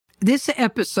This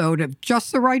episode of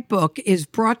Just the Right Book is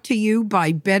brought to you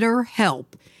by BetterHelp.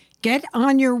 Get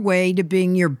on your way to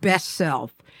being your best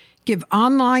self. Give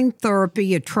online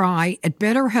therapy a try at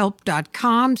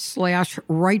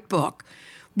betterhelp.com/writebook.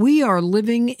 We are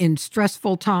living in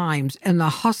stressful times, and the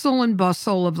hustle and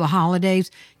bustle of the holidays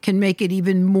can make it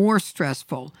even more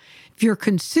stressful. If you're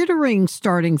considering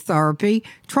starting therapy,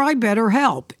 try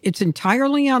BetterHelp. It's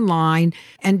entirely online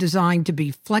and designed to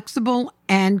be flexible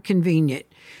and convenient.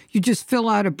 You just fill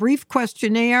out a brief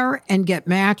questionnaire and get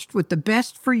matched with the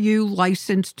best for you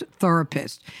licensed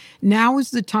therapist. Now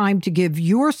is the time to give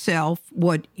yourself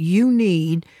what you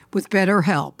need with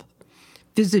BetterHelp.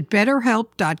 Visit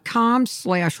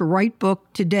betterhelp.com/writebook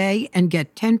today and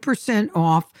get 10%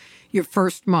 off your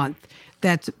first month.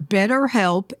 That's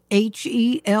BetterHelp,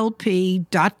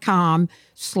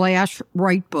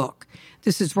 HELP.com/writebook.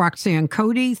 This is Roxanne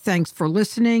Cody. Thanks for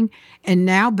listening. And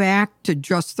now back to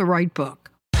Just the Right Book.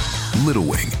 Little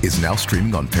Wing is now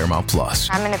streaming on Paramount Plus.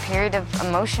 I'm in a period of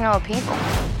emotional upheaval.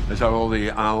 Is that all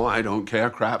the I don't care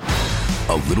crap?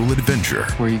 A little adventure.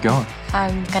 Where are you going?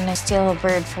 I'm gonna steal a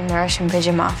bird from the Russian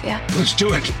pigeon mafia. Let's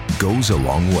do it. Goes a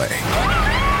long way.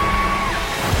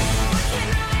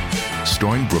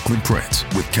 Starring Brooklyn Prince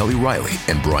with Kelly Riley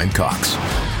and Brian Cox.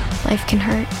 Life can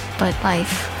hurt, but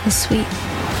life is sweet.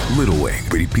 Little Wing,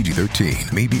 rated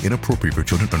PG-13, may be inappropriate for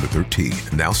children under 13.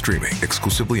 Now streaming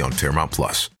exclusively on Paramount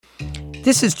Plus.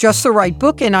 This is Just the Right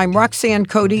Book, and I'm Roxanne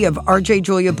Cody of RJ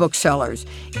Julia Booksellers.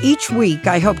 Each week,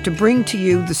 I hope to bring to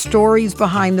you the stories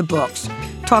behind the books,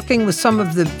 talking with some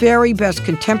of the very best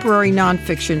contemporary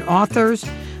nonfiction authors,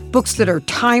 books that are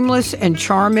timeless and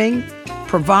charming,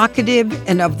 provocative,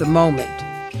 and of the moment.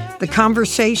 The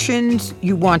conversations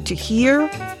you want to hear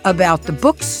about the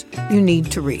books you need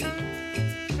to read.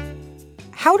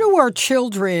 How do our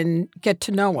children get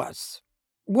to know us?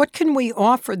 What can we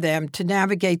offer them to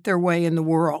navigate their way in the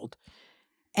world?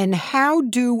 And how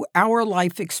do our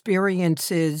life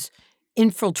experiences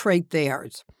infiltrate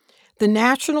theirs? The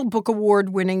National Book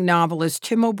Award-winning novelist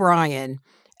Tim O'Brien,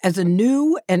 as a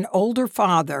new and older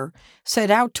father, set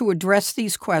out to address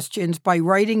these questions by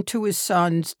writing to his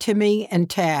sons, Timmy and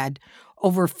Tad,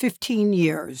 over 15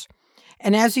 years.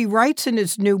 And as he writes in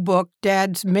his new book,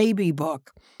 Dad's Maybe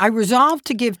Book, I resolved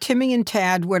to give Timmy and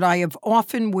Tad what I have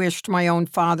often wished my own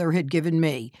father had given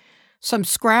me, some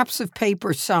scraps of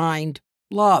paper signed,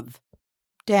 Love,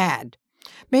 Dad.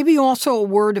 Maybe also a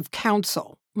word of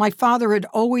counsel. My father had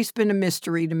always been a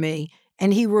mystery to me,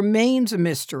 and he remains a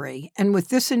mystery. And with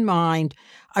this in mind,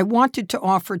 I wanted to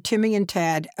offer Timmy and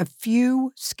Tad a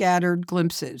few scattered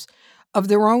glimpses of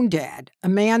their own dad, a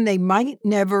man they might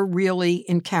never really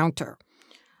encounter.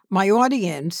 My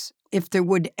audience, if there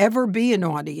would ever be an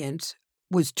audience,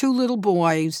 was two little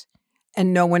boys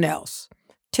and no one else.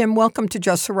 Tim, welcome to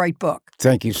Just the Right Book.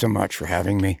 Thank you so much for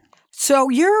having me. So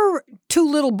your two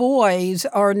little boys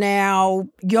are now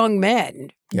young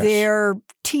men. Yes. They're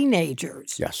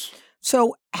teenagers. Yes.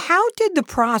 So how did the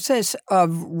process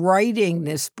of writing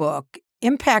this book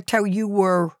impact how you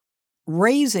were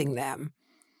raising them?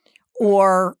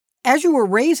 Or as you were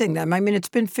raising them, I mean, it's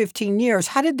been 15 years.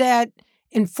 How did that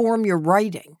inform your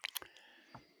writing?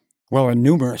 Well, in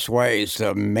numerous ways.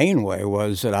 The main way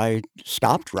was that I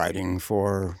stopped writing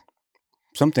for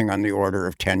something on the order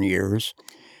of 10 years.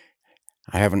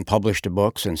 I haven't published a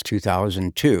book since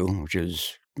 2002, which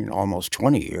is almost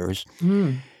 20 years,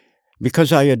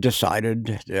 because I had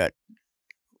decided that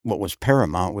what was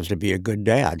paramount was to be a good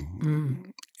dad,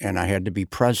 and I had to be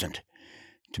present.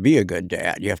 To be a good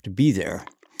dad, you have to be there.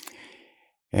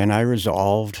 And I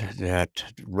resolved that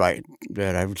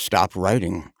I would stop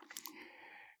writing.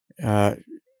 And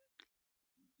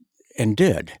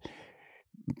did,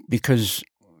 because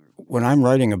when I'm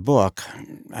writing a book,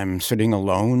 I'm sitting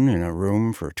alone in a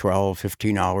room for 12,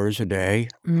 15 hours a day.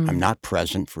 I'm not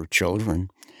present for children.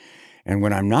 And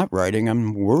when I'm not writing,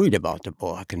 I'm worried about the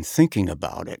book and thinking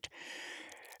about it.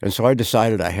 And so I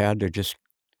decided I had to just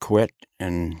quit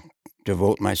and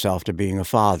devote myself to being a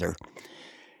father.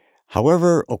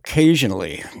 However,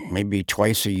 occasionally, maybe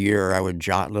twice a year, I would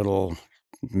jot little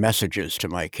messages to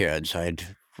my kids.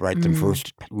 I'd write them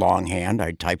first longhand.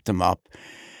 I'd type them up.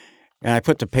 And I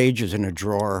put the pages in a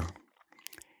drawer.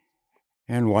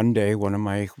 And one day,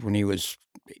 when he was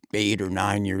 8 or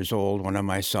 9 years old, one of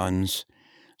my sons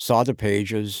saw the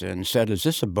pages and said, "Is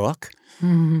this a book?"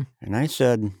 And I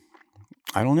said,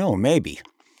 "I don't know, maybe."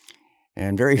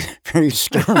 And very, very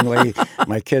sternly,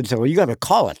 my kid said, "Well, you got to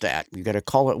call it that. You got to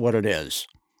call it what it is.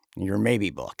 Your maybe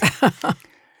book."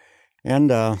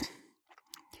 And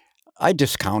I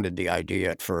discounted the idea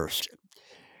at first.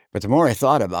 But the more I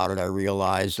thought about it, I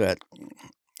realized that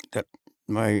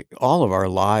all of our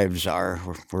lives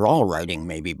we're all writing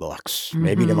maybe books.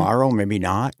 Maybe tomorrow, maybe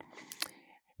not.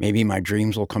 Maybe my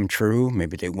dreams will come true.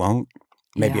 Maybe they won't.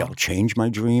 Maybe Yeah. I'll change my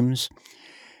dreams.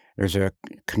 There's a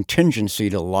contingency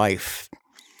to life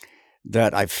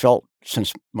that I've felt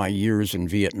since my years in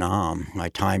Vietnam, my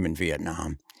time in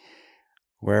Vietnam,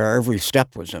 where every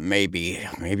step was a maybe.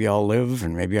 Maybe I'll live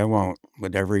and maybe I won't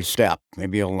with every step.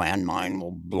 Maybe a landmine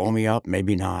will blow me up,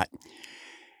 maybe not.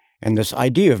 And this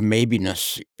idea of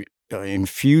maybiness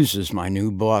infuses my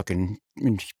new book in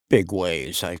big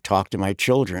ways. I talk to my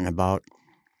children about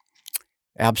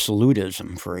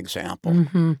absolutism, for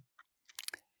example,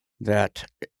 that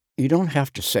you don't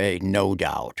have to say no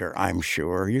doubt or I'm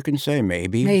sure. You can say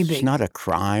maybe. Maybe. It's not a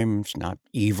crime. It's not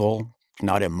evil. It's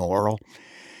not immoral.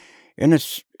 And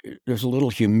there's a little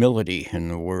humility in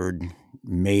the word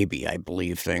maybe. I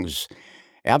believe things.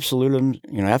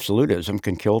 Absolutism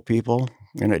can kill people,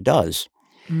 and it does.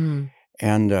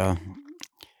 And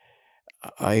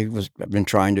I've been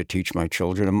trying to teach my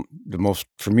children the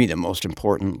most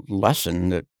important lesson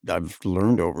that I've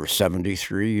learned over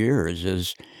 73 years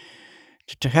is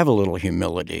to have a little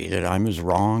humility, that I'm as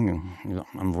wrong, and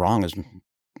I'm wrong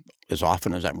as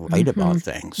often as I'm right about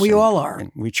things. We all are.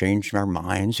 And we change our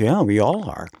minds. Yeah, we all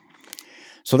are.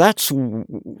 So that's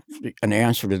an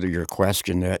answer to your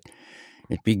question, that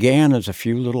it began as a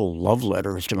few little love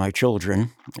letters to my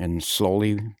children and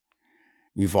slowly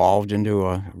evolved into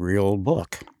a real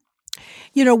book.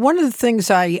 One of the things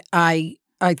I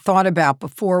thought about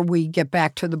before we get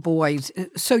back to the boys,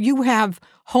 so you have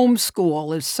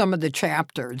homeschool as some of the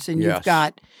chapters, and you've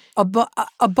got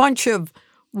a bunch of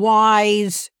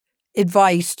wise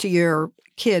advice to your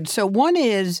kids. So one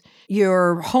is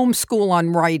your homeschool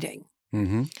on writing.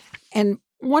 And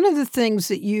one of the things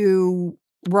that you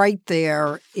write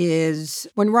there is,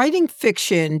 when writing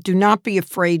fiction, do not be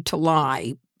afraid to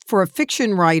lie. For a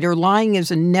fiction writer, lying is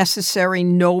a necessary,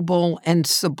 noble, and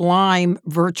sublime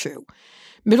virtue.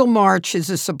 Middlemarch is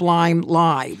a sublime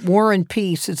lie. War and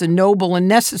Peace is a noble and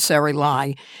necessary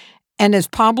lie. And as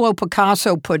Pablo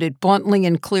Picasso put it bluntly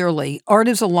and clearly, art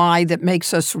is a lie that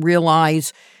makes us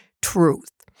realize truth.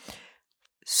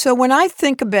 So when I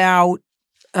think about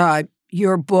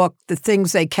your book, The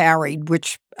Things They Carried,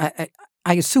 which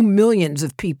I assume millions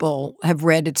of people have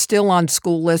read. It's still on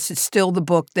school lists. It's still the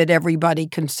book that everybody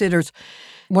considers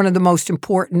one of the most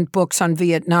important books on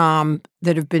Vietnam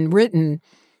that have been written.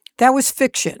 That was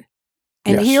fiction.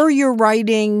 And here you're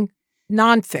writing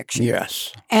nonfiction.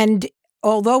 Yes. And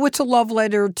although it's a love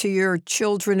letter to your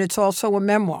children, it's also a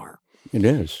memoir. It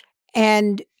is.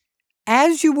 And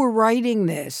as you were writing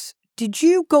this, did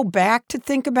you go back to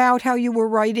think about how you were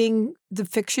writing the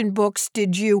fiction books?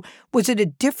 Was it a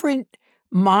different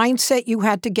mindset you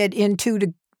had to get into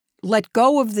to let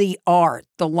go of the art,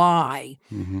 the lie,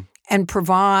 and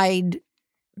provide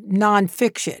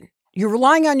nonfiction? You're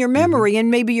relying on your memory,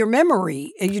 and maybe your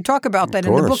memory, and you talk about that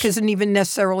in the book, isn't even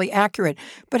necessarily accurate.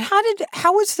 But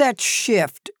how was that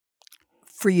shift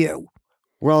for you?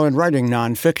 Well, in writing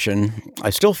nonfiction,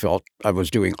 I still felt I was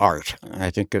doing art.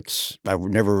 I think I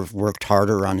never worked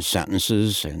harder on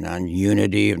sentences and on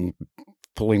unity and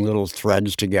pulling little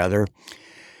threads together.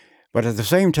 But at the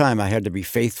same time, I had to be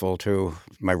faithful to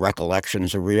my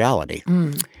recollections of reality.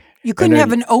 You couldn't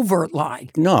have an overt lie.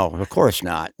 No, of course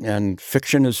not. And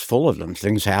fiction is full of them.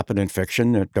 Things happen in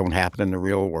fiction that don't happen in the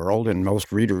real world, and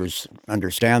most readers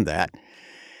understand that.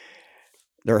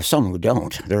 There are some who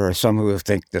don't. There are some who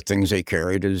think the things they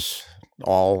carried is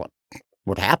all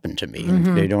what happened to me.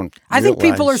 They don't I think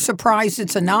people are surprised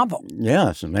it's a novel.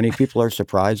 Yes, many people are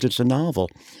surprised it's a novel.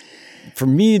 For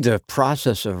me, the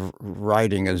process of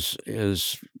writing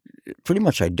is pretty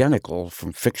much identical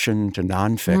from fiction to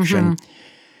nonfiction.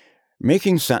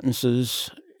 Making sentences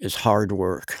is hard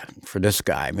work for this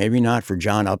guy. Maybe not for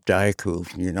John Updike, who,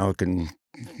 can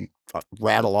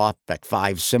rattle off like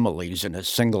 5 similes in a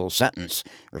single sentence,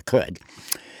 or could.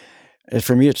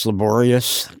 For me, it's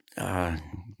laborious.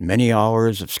 Many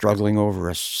hours of struggling over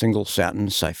a single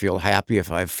sentence. I feel happy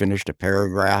if I've finished a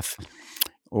paragraph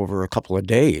over a couple of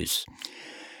days.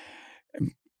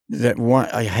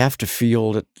 I have to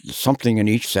feel that something in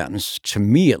each sentence, to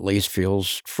me at least,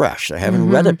 feels fresh. I haven't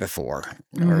read it before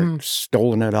or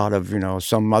stolen it out of,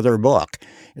 some other book.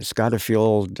 It's got to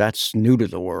feel that's new to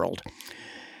the world.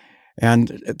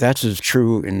 And that's as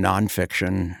true in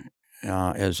nonfiction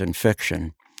as in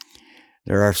fiction.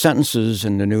 There are sentences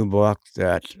in the new book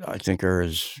that I think are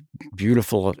as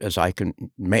beautiful as I can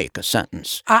make a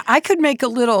sentence. I could make a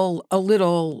little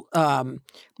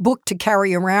book to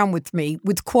carry around with me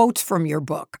with quotes from your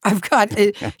book. I've got,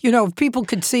 if people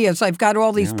could see us, I've got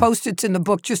all these Post-its in the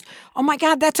book. Just, oh my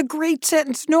God, that's a great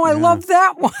sentence. No, I love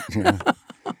that one. Yeah.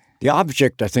 The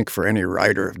object, I think, for any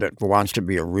writer that wants to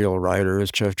be a real writer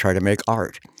is to try to make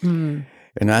art. Mm.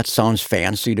 And that sounds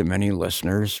fancy to many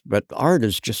listeners, but art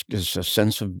is a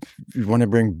sense of, you want to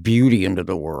bring beauty into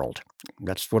the world.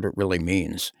 That's what it really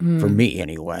means, for me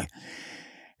anyway.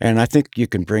 And I think you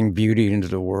can bring beauty into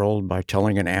the world by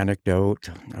telling an anecdote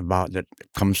that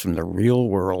comes from the real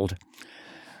world,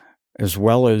 as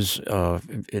well as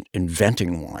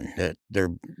inventing one.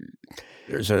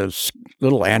 There's a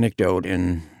little anecdote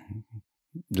in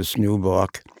this new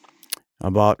book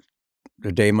about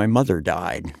the day my mother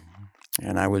died.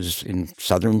 And I was in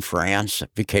southern France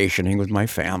vacationing with my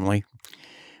family.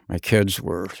 My kids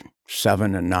were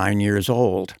 7 and 9 years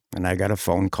old, and I got a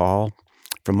phone call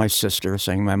from my sister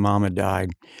saying my mom had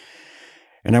died.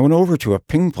 And I went over to a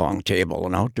ping pong table,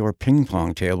 an outdoor ping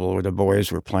pong table where the boys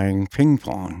were playing ping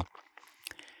pong.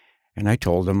 And I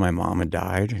told them my mom had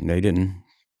died, and they didn't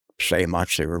say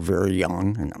much. They were very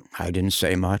young, and I didn't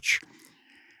say much.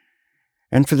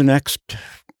 And for the next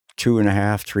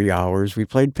 2.5, 3 hours, we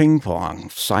played ping pong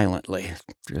silently,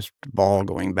 just the ball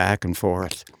going back and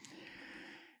forth.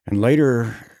 And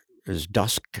later, as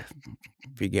dusk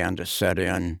began to set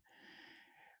in,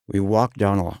 we walked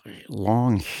down a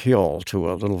long hill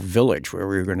to a little village where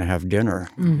we were going to have dinner.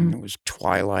 Mm-hmm. It was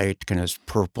twilight, kind of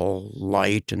purple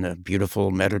light, and the beautiful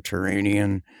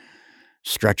Mediterranean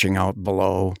stretching out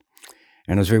below.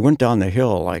 And as we went down the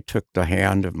hill, I took the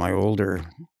hand of my older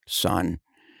son,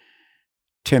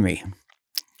 Timmy,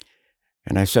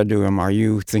 and I said to him, "Are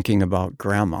you thinking about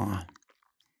Grandma?"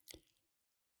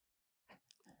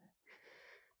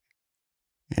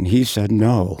 And he said,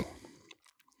 "No,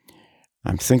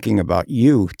 I'm thinking about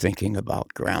you thinking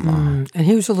about Grandma." And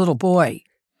he was a little boy.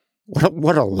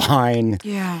 What a line.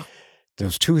 Yeah.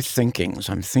 Those two thinkings.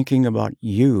 I'm thinking about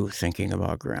you thinking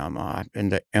about Grandma,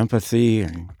 and the empathy.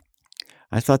 And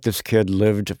I thought this kid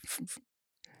lived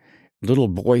little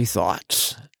boy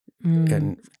thoughts.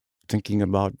 And thinking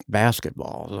about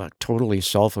basketball, totally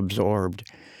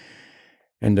self-absorbed.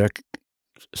 And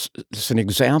it's an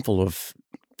example of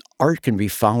art can be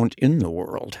found in the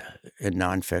world in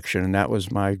nonfiction. And that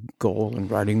was my goal in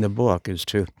writing the book, is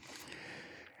to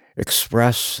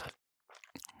express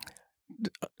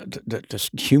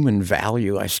this human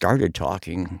value I started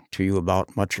talking to you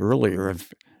about much earlier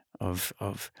of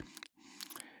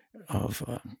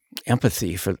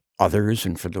empathy for others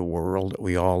and for the world that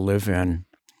we all live in.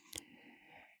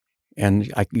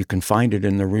 And you can find it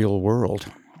in the real world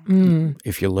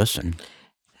if you listen.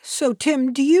 So,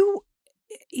 Tim, do you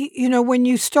when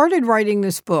you started writing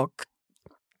this book,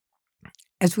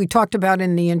 as we talked about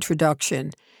in the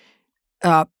introduction,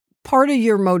 part of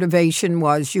your motivation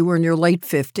was you were in your late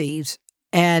 50s,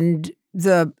 and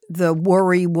the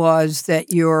worry was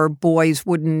that your boys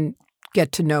wouldn't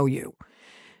get to know you.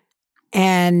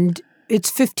 And it's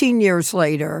 15 years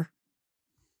later.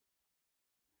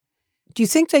 Do you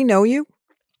think they know you?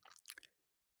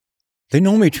 They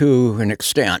know me to an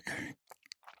extent.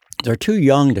 They're too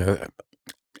young to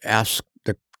ask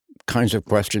the kinds of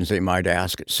questions they might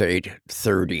ask at, say,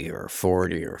 30 or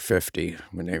 40 or 50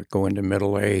 when they go into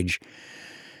middle age.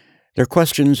 Their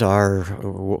questions are,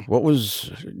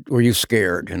 were you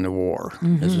scared in the war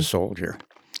as a soldier?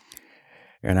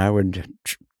 And I would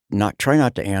try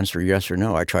not to answer yes or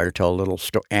no. I try to tell a little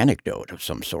anecdote of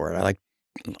some sort. I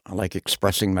like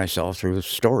expressing myself through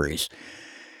stories.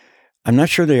 I'm not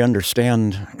sure they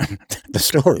understand the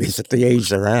stories at the age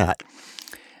they're at.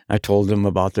 I told them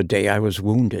about the day I was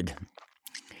wounded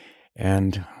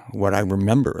and what I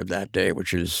remember of that day,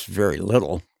 which is very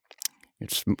little.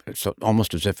 It's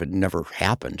almost as if it never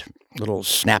happened. Little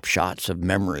snapshots of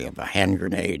memory of a hand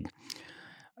grenade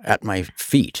at my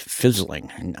feet,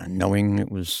 fizzling, and knowing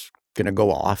it was going to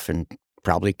go off and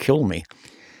probably kill me.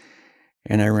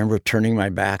 And I remember turning my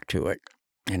back to it,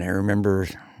 and I remember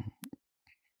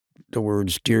the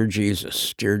words, "Dear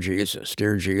Jesus, dear Jesus,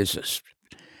 dear Jesus."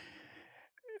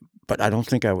 But I don't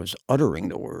think I was uttering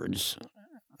the words.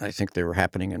 I think they were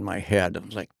happening in my head. It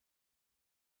was like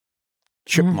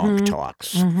chipmunk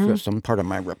talks. Some part of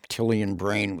my reptilian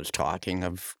brain was talking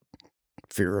of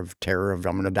fear, of terror, of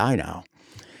I'm going to die now.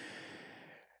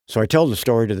 So I tell the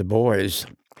story to the boys,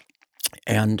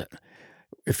 and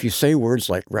if you say words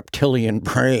like reptilian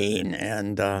brain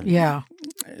and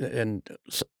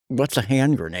what's a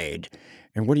hand grenade,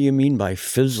 And what do you mean by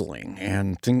fizzling?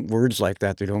 And words like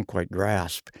that they don't quite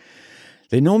grasp.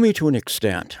 They know me to an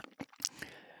extent.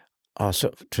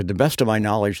 So to the best of my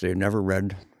knowledge, they've never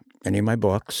read any of my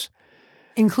books.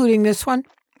 Including this one?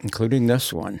 Including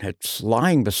this one. It's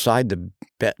lying beside the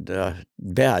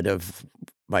bed of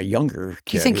my younger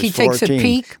kid. Do you think he 14, takes a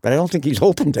peek? But I don't think he's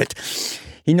opened it.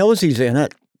 He knows he's in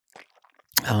it.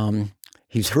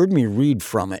 He's heard me read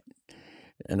from it.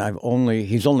 And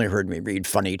he's only heard me read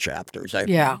funny chapters. I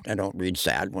don't read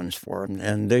sad ones for him.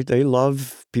 And they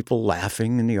love people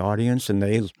laughing in the audience, and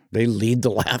they lead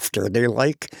the laughter. They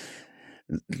like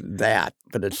that,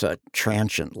 but it's a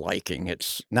transient liking.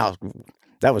 Now,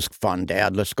 that was fun,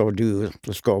 Dad. Let's go do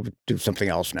something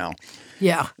else now.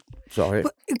 Yeah. So,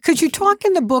 because you talk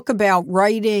in the book about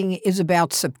writing is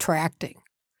about subtracting.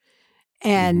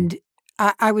 And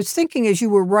I was thinking as you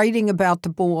were writing about the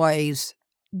boys,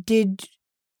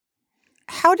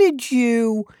 how did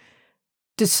you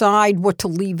decide what to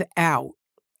leave out?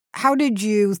 How did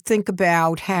you think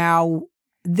about how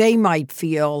they might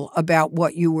feel about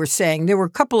what you were saying? There were a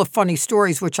couple of funny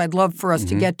stories, which I'd love for us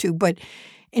to get to, but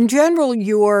in general,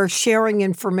 you're sharing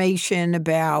information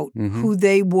about who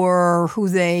they were, who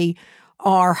they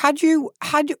are.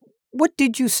 What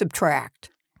did you subtract?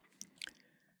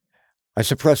 I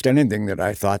suppressed anything that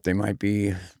I thought they might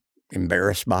be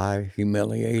embarrassed by,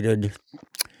 humiliated,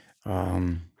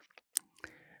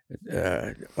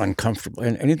 uncomfortable,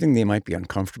 and anything they might be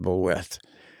uncomfortable with.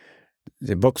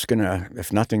 The book's going to,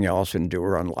 if nothing else,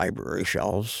 endure on library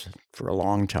shelves for a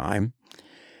long time.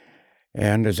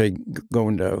 And as they go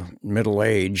into middle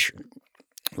age,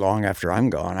 long after I'm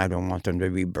gone, I don't want them to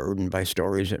be burdened by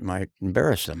stories that might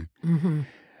embarrass them.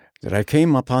 That I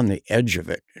came up on the edge of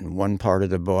it in one part of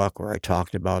the book where I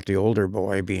talked about the older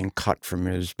boy being cut from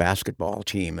his basketball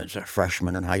team as a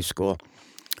freshman in high school.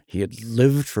 He had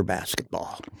lived for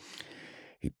basketball.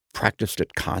 He practiced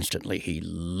it constantly. He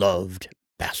loved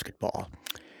basketball.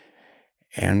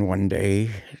 And one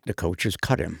day, the coaches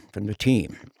cut him from the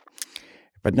team.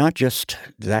 But not just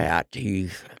that, he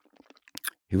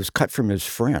was cut from his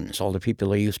friends, all the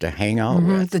people he used to hang out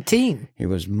with. The team. He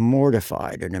was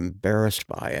mortified and embarrassed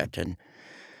by it. And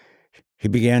he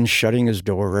began shutting his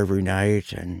door every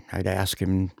night. And I'd ask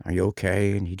him, "Are you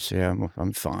okay?" And he'd say,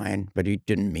 I'm fine. But he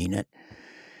didn't mean it.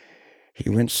 He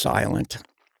went silent.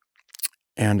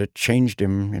 And it changed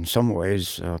him in some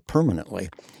ways permanently.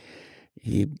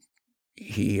 He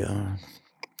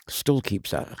still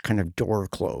keeps that kind of door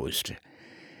closed.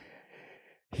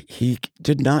 He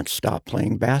did not stop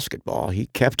playing basketball. He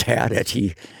kept at it.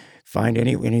 He find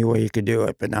any way he could do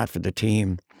it, but not for the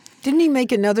team. Didn't he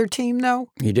make another team, though?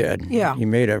 He did. Yeah. He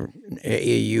made an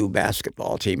AAU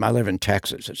basketball team. I live in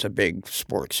Texas. It's a big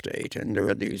sports state, and there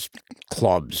are these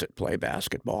clubs that play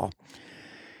basketball.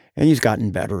 And he's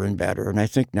gotten better and better, and I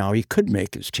think now he could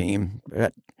make his team.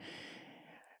 But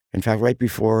in fact, right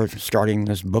before starting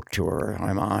this book tour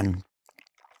I'm on,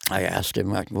 I asked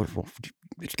him,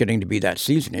 it's getting to be that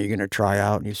season. Are you going to try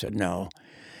out? And he said, no.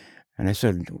 And I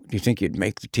said, do you think you'd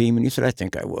make the team? And he said, I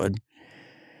think I would.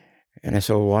 And I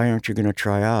said, well, why aren't you going to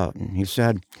try out? And he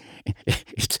said,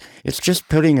 it's just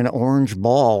putting an orange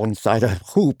ball inside a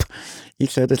hoop. He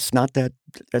said, it's not that.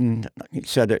 And he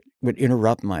said it would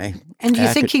interrupt my. And do you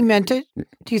think he meant it?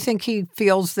 Do you think he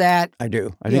feels that? I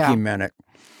do. I think he meant it.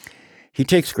 He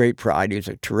takes great pride. He's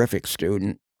a terrific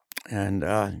student. And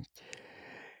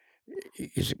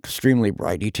he's extremely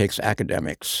bright. He takes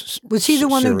academics. Was he the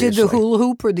one who did the hula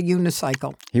hoop or the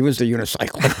unicycle? He was the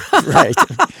unicycle, right.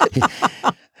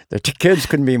 The kids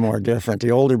couldn't be more different.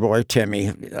 The older boy, Timmy,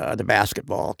 the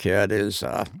basketball kid, is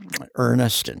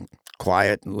earnest and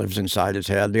quiet and lives inside his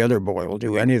head. The other boy will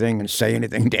do anything and say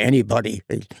anything to anybody.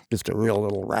 He's just a real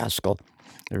little rascal.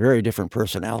 They're very different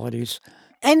personalities.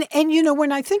 And you know,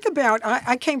 when I think about,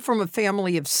 I came from a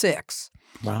family of 6.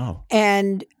 Wow.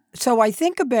 And so I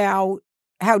think about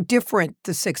how different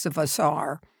the 6 of us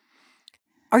are.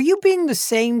 Are you being the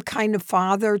same kind of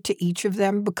father to each of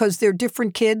them? Because they're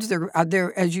different kids. They're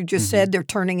as you just said, they're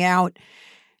turning out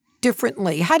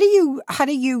differently. How do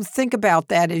you think about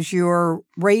that as you're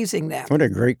raising them? What a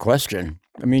great question.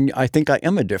 I mean, I think I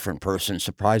am a different person,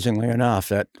 surprisingly enough,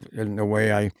 that in the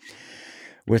way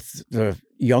with the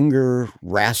younger,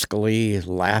 rascally,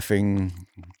 laughing,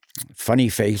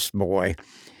 funny-faced boy,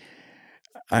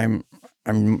 I'm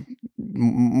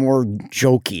more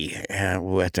jokey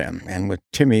with him. And with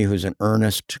Timmy, who's an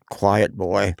earnest, quiet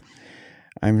boy,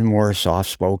 I'm more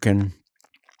soft-spoken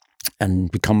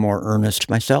and become more earnest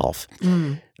myself.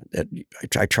 I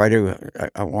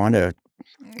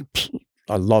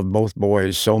love both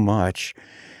boys so much,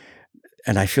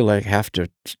 and I feel like I have to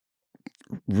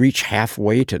reach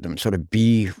halfway to them, sort of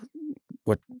be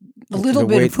what a little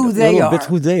bit of who they are. A little bit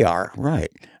who they are,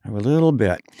 right? A little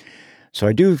bit. So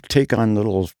I do take on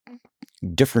little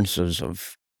differences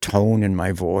of tone in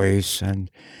my voice, and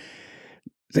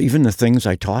even the things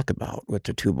I talk about with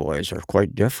the two boys are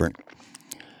quite different.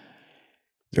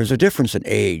 There's a difference in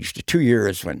age. The 2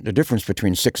 years, when the difference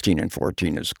between 16 and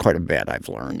 14 is quite a bit, I've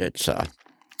learned. It's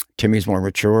Timmy's more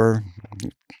mature,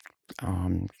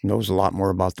 knows a lot more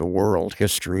about the world,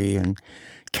 history and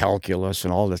calculus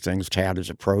and all the things Tad is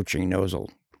approaching. He knows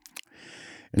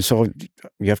and so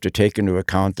you have to take into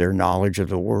account their knowledge of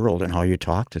the world and how you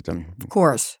talk to them. Of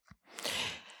course.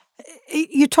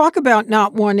 You talk about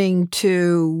not wanting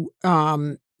to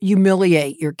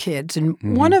humiliate your kids, and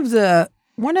one of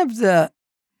the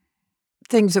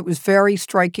things that was very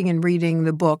striking in reading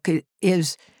the book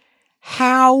is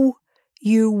how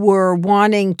you were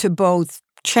wanting to both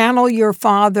channel your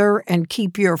father and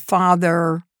keep your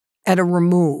father at a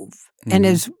remove. And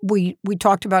as we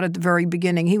talked about at the very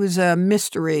beginning, he was a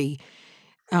mystery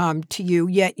to you,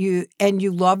 yet you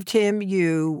loved him,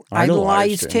 you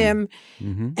idolized him,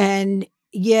 and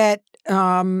yet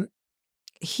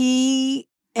he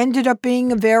ended up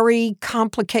being a very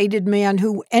complicated man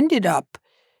who ended up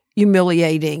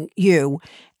humiliating you.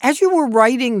 As you were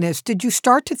writing this, did you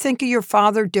start to think of your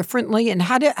father differently? And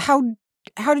how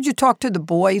did you talk to the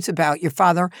boys about your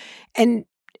father? And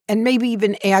maybe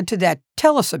even add to that,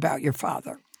 tell us about your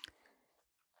father.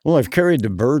 Well, I've carried the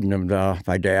burden of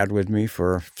my dad with me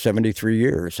for 73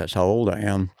 years. That's how old I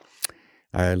am.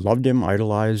 I loved him,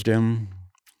 idolized him.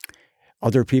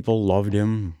 Other people loved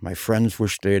him. My friends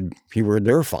wished he were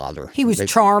their father. He was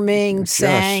charming,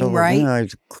 sang, right? Yeah,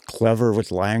 he's clever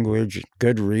with language,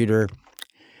 good reader,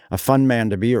 a fun man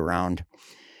to be around.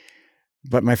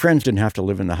 But my friends didn't have to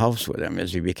live in the house with him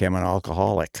as he became an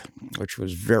alcoholic, which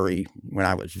was when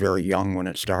I was very young when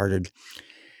it started.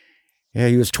 Yeah,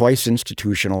 he was twice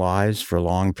institutionalized for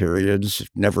long periods.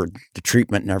 The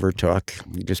treatment never took.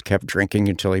 He just kept drinking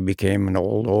until he became an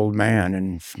old man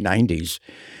in his 90s.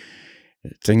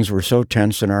 Things were so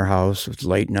tense in our house with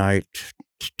late night,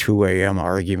 2 a.m.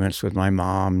 arguments with my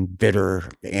mom, bitter,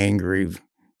 angry,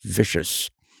 vicious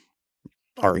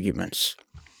arguments,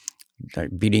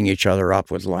 like beating each other up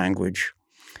with language.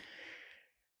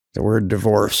 The word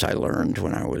divorce I learned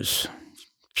when I was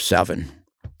 7.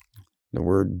 The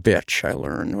word bitch I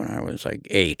learned when I was like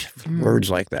 8. Words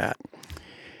like that.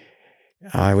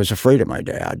 I was afraid of my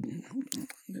dad.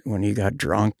 When he got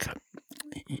drunk,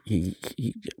 he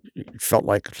felt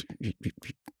like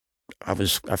I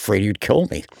was afraid he'd kill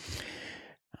me.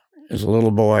 As a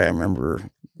little boy, I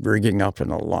remember rigging up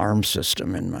an alarm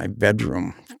system in my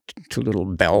bedroom, 2 little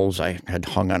bells I had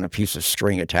hung on a piece of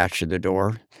string attached to the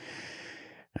door.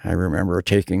 I remember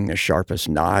taking the sharpest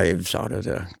knives out of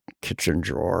the kitchen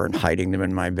drawer and hiding them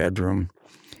in my bedroom.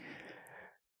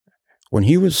 When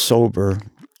he was sober,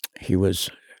 he was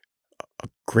a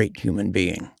great human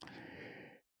being.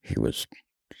 He was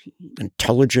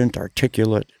intelligent,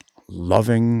 articulate,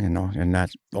 loving, and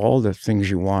that's all the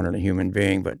things you want in a human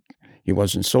being, but he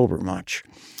wasn't sober much.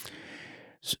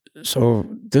 So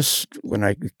when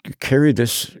I carry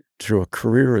this through a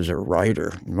career as a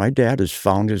writer, my dad has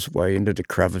found his way into the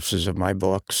crevices of my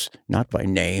books, not by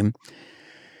name,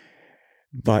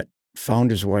 but found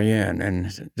his way in.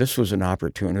 And this was an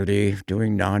opportunity,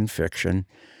 doing nonfiction,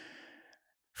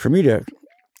 for me to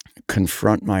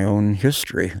confront my own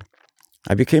history.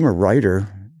 I became a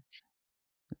writer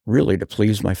really to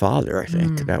please my father, I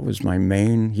think. That was my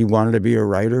main. He wanted to be a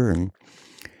writer and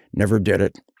never did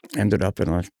it. Ended up in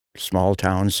a small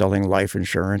town selling life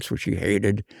insurance, which he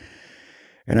hated.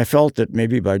 And I felt that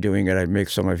maybe by doing it, I'd make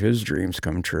some of his dreams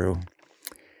come true.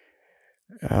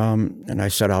 And I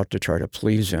set out to try to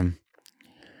please him.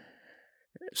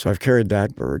 So I've carried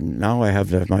that burden. Now I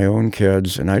have my own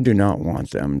kids, and I do not want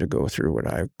them to go through what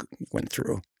I went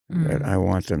through. I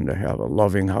want them to have a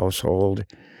loving household,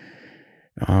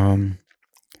 to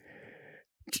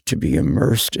be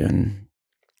immersed in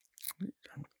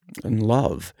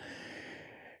love.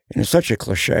 And it's such a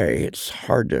cliche, it's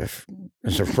hard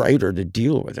as a writer to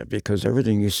deal with it because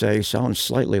everything you say sounds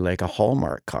slightly like a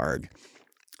Hallmark card.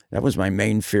 That was my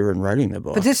main fear in writing the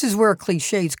book. But this is where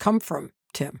cliches come from,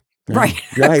 Tim. Yeah, right?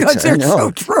 Because they're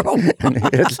so true.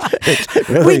 It's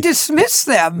really, we dismiss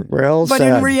them, but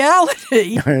said. In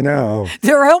reality, I know.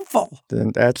 They're helpful.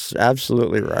 That's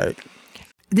absolutely right.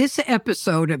 This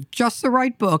episode of Just the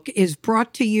Right Book is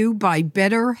brought to you by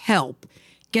BetterHelp.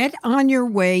 Get on your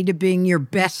way to being your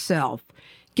best self.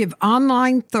 Give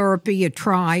online therapy a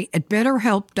try at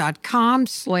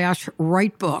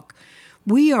betterhelp.com/writebook.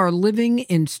 We are living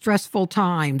in stressful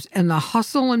times, and the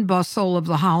hustle and bustle of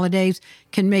the holidays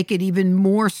can make it even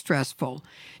more stressful.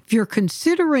 If you're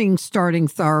considering starting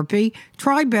therapy,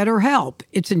 try BetterHelp.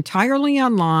 It's entirely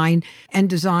online and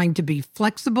designed to be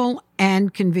flexible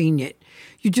and convenient.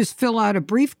 You just fill out a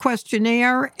brief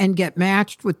questionnaire and get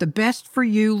matched with the best for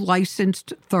you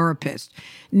licensed therapist.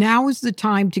 Now is the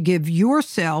time to give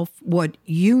yourself what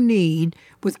you need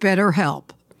with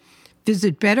BetterHelp.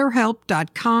 Visit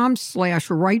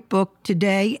BetterHelp.com/writebook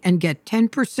today and get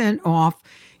 10% off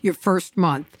your first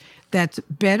month. That's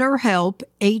BetterHelp,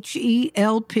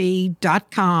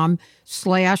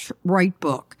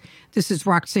 HELP.com/writebook. This is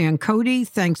Roxanne Cody.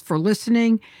 Thanks for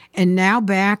listening. And now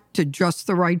back to Just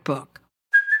the Right Book.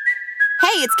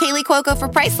 Hey, it's Kaylee Cuoco for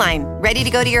Priceline. Ready to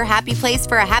go to your happy place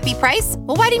for a happy price?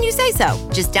 Well, why didn't you say so?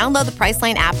 Just download the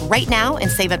Priceline app right now and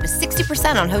save up to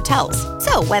 60% on hotels.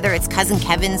 So whether it's Cousin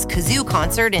Kevin's Kazoo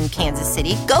Concert in Kansas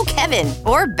City, go Kevin,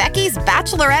 or Becky's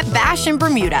Bachelorette Bash in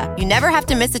Bermuda, you never have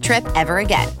to miss a trip ever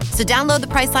again. So download the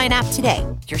Priceline app today.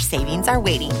 Your savings are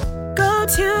waiting. Go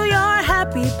to your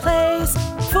happy place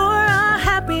for a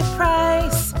happy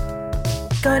price.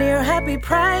 Go to your happy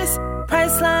price,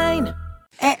 Priceline.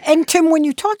 And Tim, when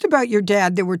you talked about your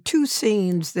dad, there were two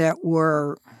scenes that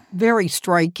were very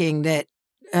striking that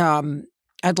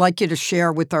I'd like you to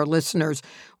share with our listeners.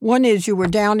 One is you were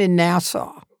down in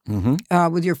Nassau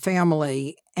with your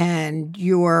family, and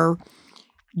your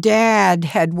dad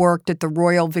had worked at the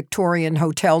Royal Victorian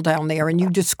Hotel down there, and you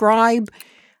describe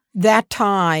that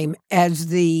time as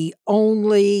the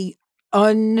only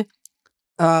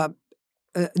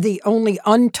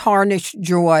untarnished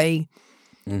joy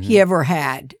he ever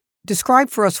had. Describe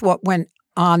for us what went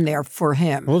on there for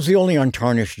him. Well, it was the only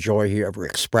untarnished joy he ever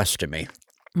expressed to me.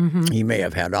 He may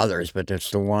have had others, but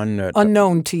it's the one that...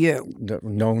 Unknown to you.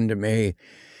 Known to me.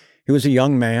 He was a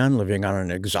young man living on an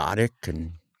exotic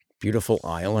and beautiful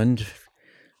island,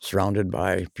 surrounded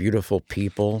by beautiful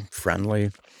people,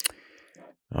 friendly,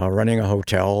 running a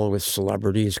hotel with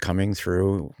celebrities coming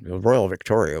through. The Royal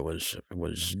Victoria was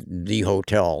the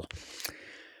hotel.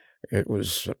 It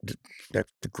was the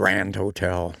Grand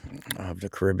Hotel of the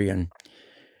Caribbean.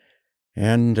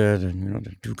 And,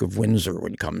 the Duke of Windsor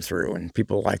would come through and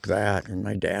people like that. And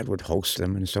my dad would host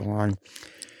them and so on.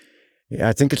 Yeah,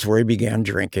 I think it's where he began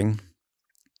drinking.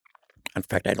 In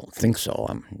fact, I don't think so.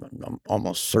 I'm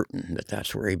almost certain that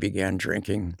that's where he began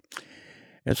drinking.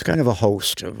 It's kind of a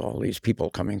host of all these people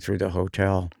coming through the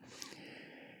hotel.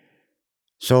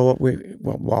 So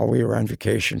while we were on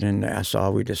vacation in Nassau,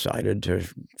 we decided to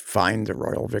find the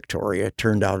Royal Victoria. It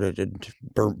turned out it had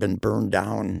been burned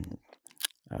down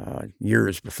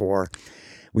years before.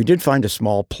 We did find a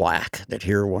small plaque that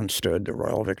here once stood, the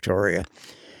Royal Victoria.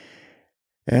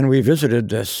 And we visited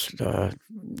this,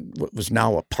 what was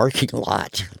now a parking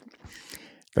lot.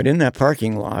 But in that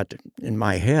parking lot, in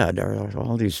my head, are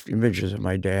all these images of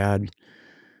my dad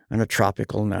on a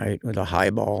tropical night with a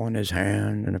highball in his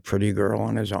hand and a pretty girl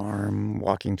on his arm,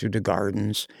 walking through the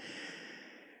gardens.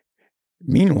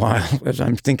 Meanwhile, as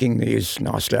I'm thinking these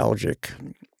nostalgic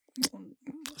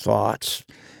thoughts,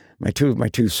 my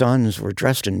two sons were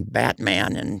dressed in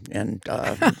Batman and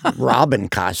Robin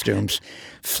costumes,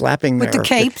 flapping their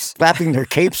capes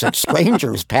at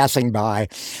strangers passing by.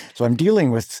 So I'm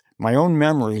dealing with my own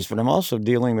memories, but I'm also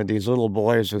dealing with these little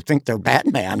boys who think they're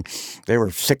Batman. They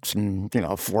were 6 and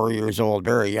 4 years old,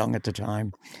 very young at the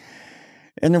time.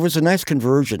 And there was a nice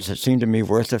convergence that seemed to me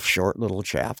worth a short little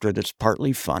chapter that's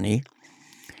partly funny,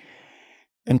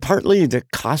 and partly the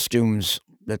costumes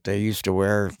that they used to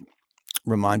wear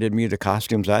reminded me of the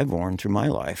costumes I've worn through my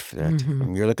life. That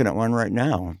you're looking at one right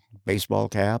now, baseball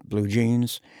cap, blue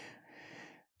jeans.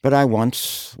 But I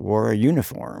once wore a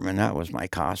uniform, and that was my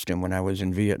costume when I was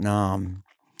in Vietnam.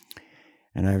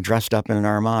 And I've dressed up in an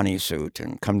Armani suit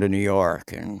and come to New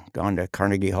York and gone to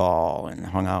Carnegie Hall and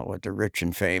hung out with the rich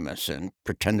and famous and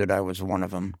pretended I was one of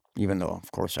them, even though,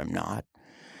 of course, I'm not.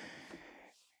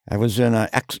 I was in I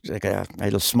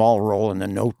had a small role in The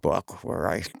Notebook where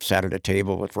I sat at a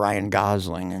table with Ryan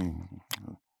Gosling and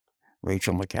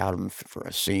Rachel McAdams for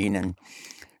a scene and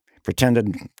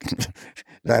pretended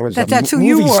that I was that's a who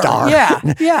movie you were. star.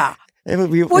 Yeah.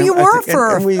 You were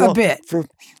for a bit. For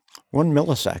 1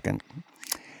 millisecond.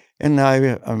 And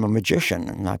I'm a magician,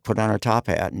 and I put on a top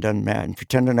hat and done that and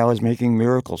pretended I was making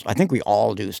miracles. I think we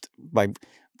all do. By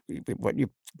what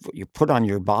you put on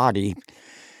your body,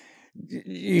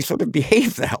 you sort of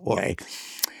behave that way.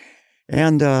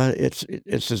 And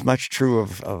it's as much true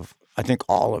of I think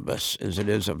all of us as it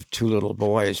is of two little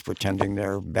boys pretending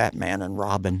they're Batman and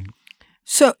Robin.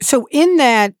 So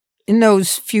in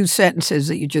those few sentences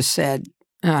that you just said,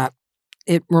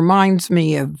 it reminds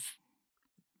me of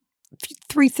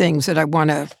three things that I want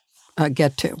to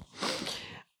get to.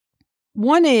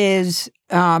 One is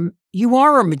you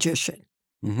are a magician.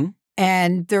 Mm-hmm.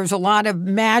 And there's a lot of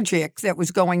magic that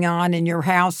was going on in your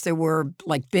house. There were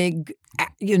like big,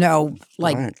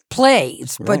 Right.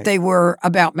 plays, but Right. they were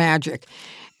about magic.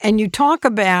 And you talk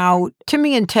about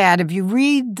Timmy and Tad. If you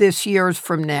read this years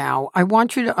from now, I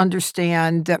want you to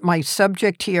understand that my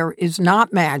subject here is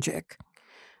not magic,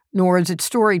 nor is it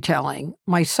storytelling.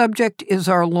 My subject is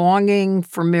our longing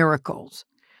for miracles,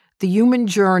 the human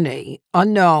journey,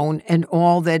 unknown, and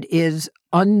all that is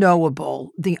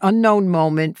unknowable, the unknown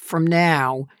moment from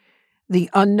now, the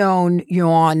unknown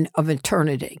yawn of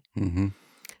eternity. Mm-hmm.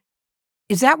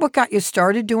 Is that what got you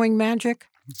started doing magic?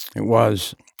 It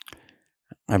was.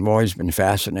 I've always been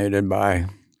fascinated by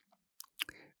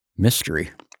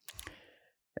mystery,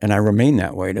 and I remain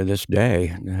that way to this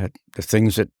day. That the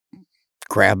things that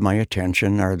grab my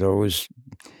attention are those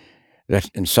that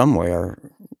in some way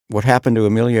are what happened to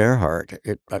Amelia Earhart.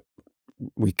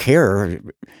 We care.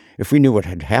 If we knew what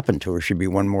had happened to her, she'd be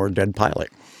one more dead pilot,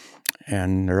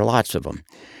 and there are lots of them.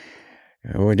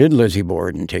 Why did Lizzie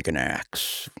Borden take an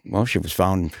axe? Well, she was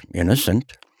found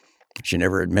innocent. She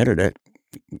never admitted it.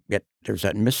 Yet there's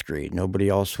that mystery. Nobody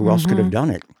else, who else could have done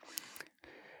it?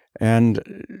 And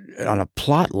on a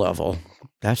plot level,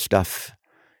 that stuff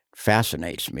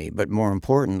fascinates me. But more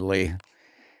importantly,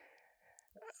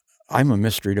 I'm a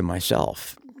mystery to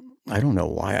myself. I don't know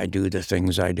why I do the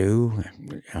things I do.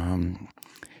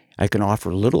 I can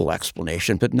offer little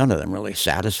explanation, but none of them really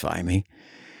satisfy me.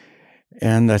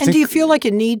 And I think, do you feel like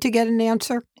you need to get an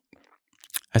answer?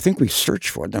 I think we search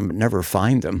for them but never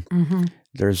find them. Mm-hmm.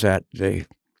 There's that they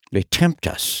tempt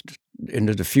us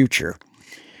into the future.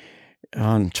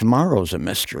 Tomorrow's a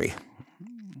mystery.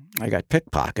 I got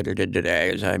pickpocketed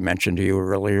today, as I mentioned to you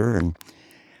earlier, and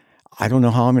I don't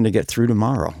know how I'm going to get through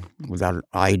tomorrow without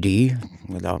ID,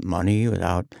 without money,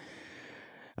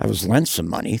 I was lent some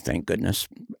money, thank goodness,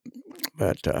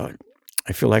 but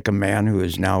I feel like a man who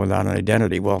is now without an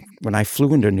identity. Well, when I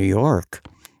flew into New York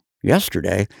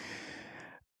yesterday,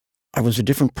 I was a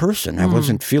different person. I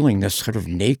wasn't feeling this sort of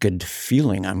naked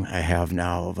feeling I have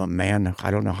now of a man.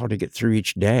 I don't know how to get through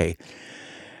each day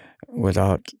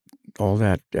without all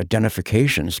that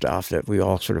identification stuff that we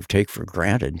all sort of take for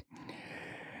granted.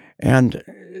 And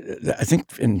I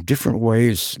think in different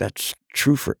ways that's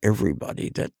true for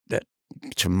everybody, that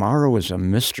tomorrow is a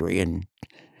mystery, and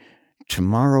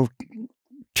tomorrow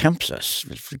tempts us.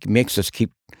 It makes us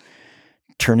keep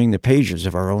turning the pages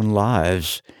of our own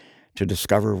lives to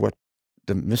discover what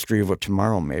the mystery of what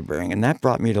tomorrow may bring. And that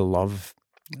brought me to love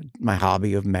my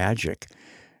hobby of magic,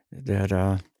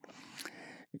 that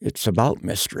it's about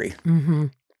mystery. Mm-hmm.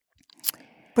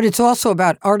 But it's also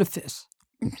about artifice.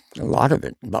 A lot of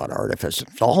it about artifice.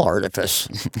 It's all artifice.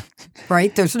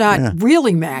 Right? There's not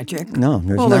really magic. No,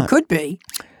 there's not. Well, there could be.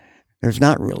 There's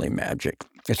not really magic.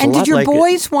 It's And a lot did your like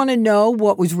boys want to know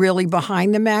what was really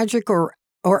behind the magic, or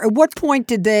at what point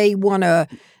did they want to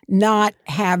not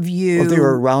have you? Well, they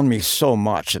were around me so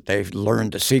much that they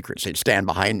learned the secrets. They'd stand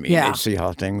behind me. Yeah. They'd see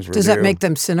how things were. Does that make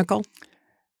them cynical?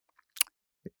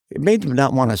 It made them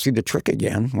not want to see the trick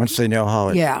again once they know how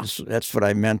it Yeah. is. That's what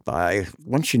I meant by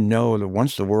once you know that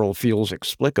once the world feels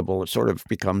explicable, it sort of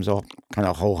becomes all kind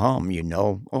of ho-hum,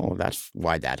 oh, that's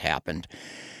why that happened.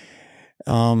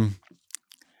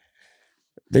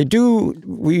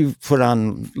 We've put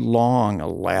on long,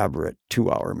 elaborate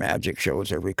 2-hour magic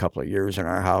shows every couple of years in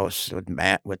our house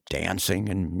with dancing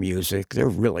and music. They're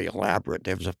really elaborate.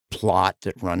 There's a plot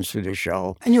that runs through the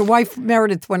show. And your wife,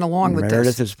 Meredith, went along with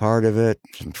Meredith this. is part of it.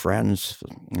 Some friends,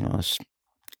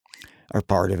 are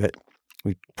part of it.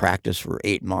 We practiced for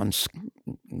 8 months.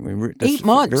 8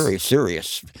 months? Very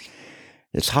serious.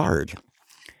 It's hard.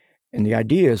 And the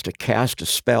idea is to cast a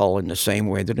spell in the same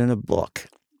way that in a book,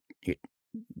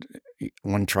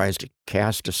 one tries to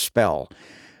cast a spell.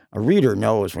 A reader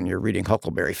knows when you're reading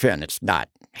Huckleberry Finn, it's not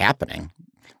happening.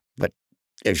 But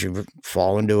as you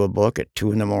fall into a book at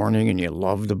 2 a.m. and you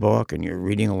love the book and you're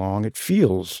reading along, it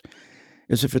feels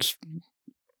as if it's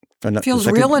like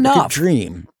real enough. Like a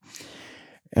dream.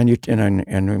 And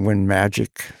when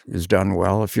magic is done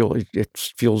well, it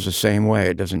feels the same way.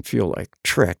 It doesn't feel like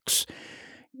tricks.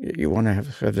 You want to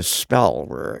have a spell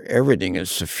where everything is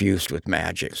suffused with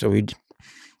magic. So we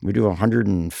do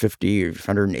 150 or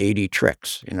 180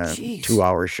 tricks in a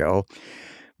 2-hour show.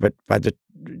 But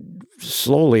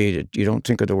slowly, you don't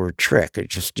think of the word trick.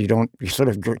 You sort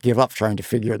of give up trying to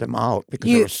figure them out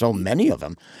because there are so many of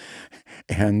them.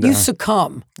 And you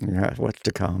succumb. Yeah, what's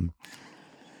to come?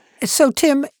 So,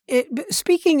 Tim,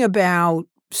 speaking about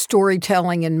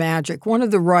storytelling and magic, one of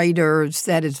the writers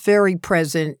that is very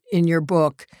present in your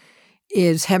book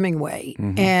is Hemingway.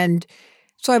 And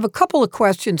so I have a couple of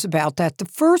questions about that. The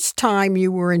first time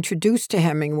you were introduced to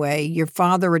Hemingway, your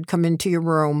father had come into your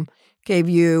room, gave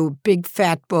you a big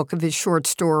fat book of his short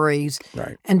stories,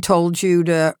 and told you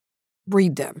to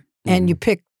read them. And you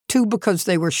picked 2 because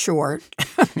they were short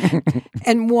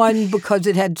and 1 because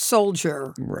it had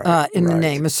soldier in the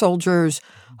name, A Soldier's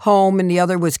Home, and the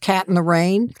other was Cat in the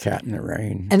Rain. Cat in the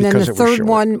Rain. And then the third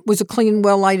one was A Clean,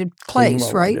 Well-Lighted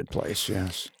Place, right? Well-Lighted Place,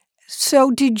 yes. So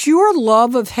did your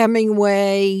love of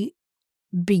Hemingway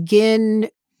begin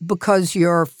because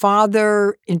your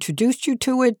father introduced you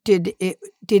to it? Did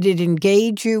it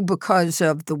engage you because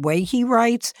of the way he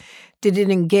writes? Did it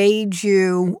engage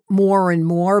you more and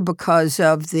more because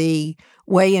of the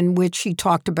way in which he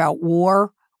talked about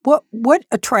war? What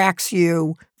attracts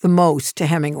you the most to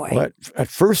Hemingway? Well, at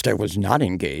first I was not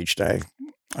engaged. I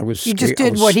was You just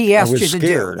did what he asked you to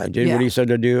do. I did what he said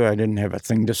to do. I didn't have a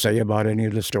thing to say about any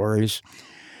of the stories.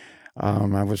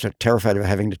 I was terrified of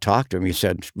having to talk to him. He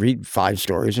said, read 5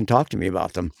 stories and talk to me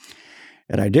about them.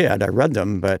 And I did. I read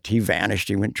them, but he vanished.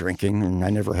 He went drinking, and I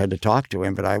never had to talk to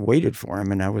him. But I waited for him,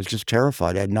 and I was just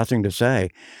terrified. I had nothing to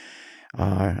say.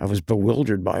 I was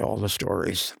bewildered by all the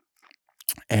stories.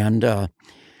 And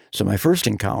so my first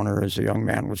encounter as a young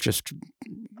man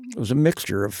was a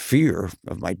mixture of fear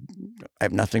of I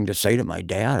have nothing to say to my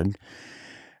dad.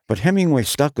 But Hemingway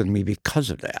stuck with me because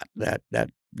of that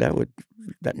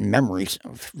memory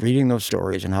of reading those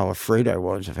stories and how afraid I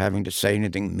was of having to say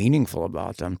anything meaningful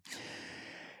about them.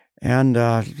 And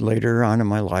later on in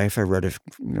my life, I read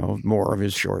more of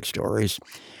his short stories.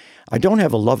 I don't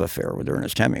have a love affair with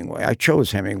Ernest Hemingway. I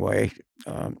chose Hemingway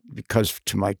because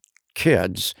to my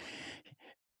kids,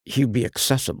 he'd be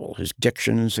accessible. His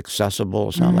diction is accessible.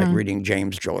 It's not like reading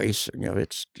James Joyce.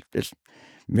 It's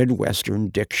Midwestern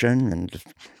diction and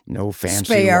no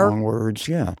fancy long words.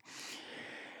 Yeah.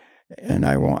 And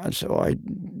so I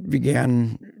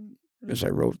began, as I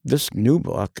wrote this new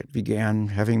book, it began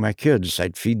having my kids,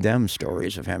 I'd feed them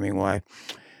stories of Hemingway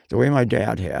the way my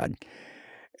dad had.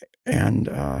 And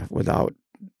without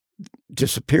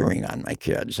disappearing on my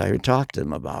kids, I would talk to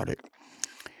them about it.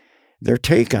 Their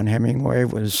take on Hemingway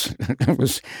was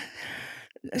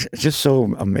just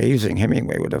so amazing.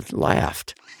 Hemingway would have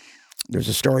laughed. There's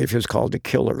a story of his called The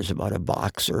Killers about a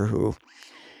boxer who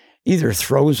either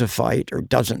throws a fight or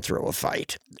doesn't throw a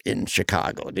fight in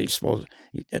Chicago. He's supposed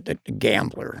a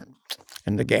gambler.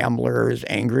 And the gambler is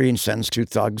angry and sends 2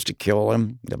 thugs to kill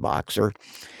him, the boxer.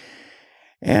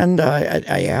 And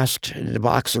I asked, the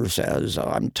boxer says,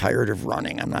 I'm tired of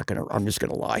running. I'm just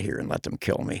going to lie here and let them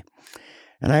kill me.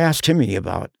 And I asked Timmy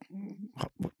about,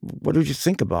 what did you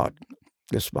think about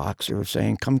this boxer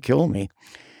saying, come kill me?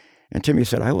 And Timmy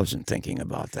said, I wasn't thinking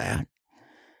about that.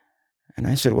 And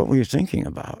I said, what were you thinking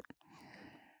about?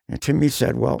 And Timmy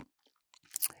said, well,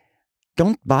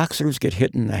 don't boxers get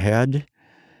hit in the head?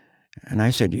 And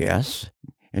I said, yes.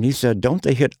 And he said, don't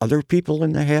they hit other people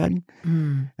in the head?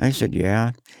 I said,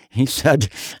 yeah. He said,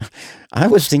 I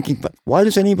was thinking, but why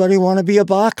does anybody want to be a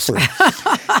boxer?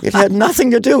 It had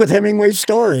nothing to do with Hemingway's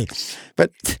story.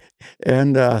 But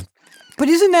isn't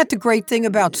that the great thing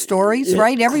about stories,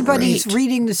 right? Everybody's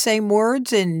reading the same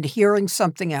words and hearing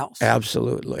something else.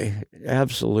 Absolutely.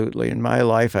 Absolutely. In my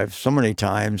life, so many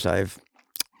times I've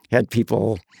had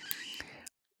people.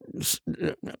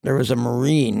 There was a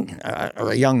Marine,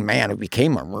 or a young man who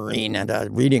became a Marine, and a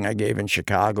reading I gave in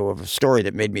Chicago of a story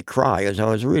that made me cry as I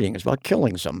was reading. It's about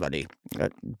killing somebody,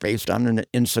 based on an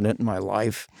incident in my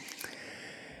life.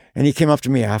 And he came up to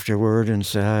me afterward and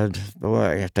said,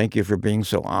 boy, thank you for being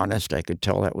so honest. I could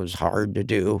tell that was hard to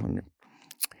do. And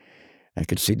I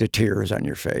could see the tears on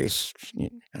your face.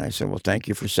 And I said, well, thank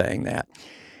you for saying that.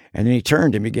 And then he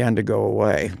turned and began to go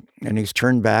away. And he's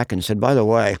turned back and said, by the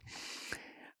way,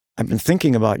 I've been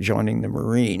thinking about joining the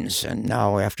Marines. And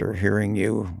now after hearing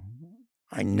you,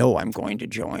 I know I'm going to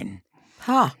join.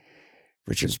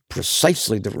 Which is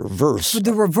precisely the reverse.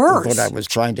 The reverse. Of what I was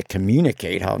trying to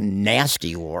communicate, how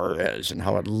nasty war is and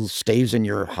how it stays in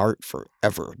your heart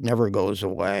forever. It never goes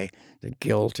away. The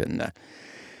guilt and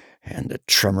the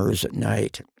tremors at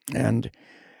night. And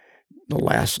the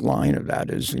last line of that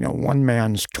is, one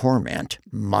man's torment,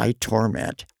 my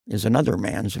torment, is another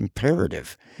man's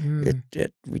imperative.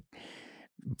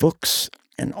 Books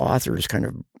and authors kind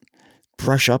of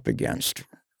brush up against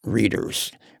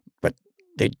readers, but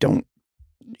they don't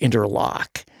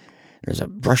interlock. There's a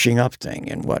brushing up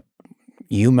thing, and what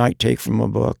you might take from a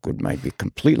book might be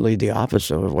completely the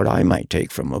opposite of what I might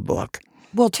take from a book.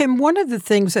 Well, Tim, one of the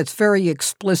things that's very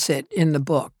explicit in the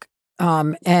book,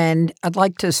 and I'd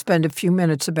like to spend a few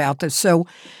minutes about this. So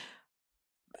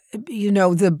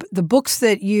the books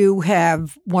that you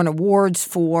have won awards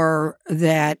for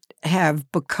that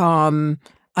have become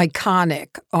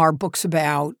iconic are books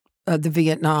about the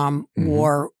Vietnam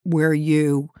War where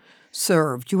you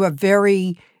served. You have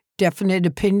very definite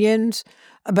opinions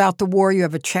about the war. You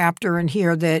have a chapter in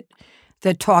here that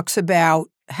talks about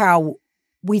how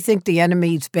we think the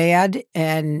enemy's bad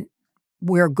and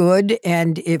we're good.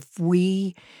 And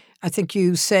I think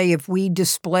you say, if we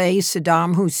display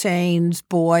Saddam Hussein's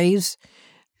boys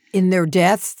in their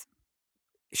death,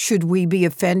 should we be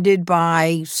offended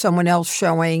by someone else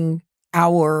showing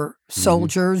our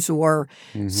soldiers or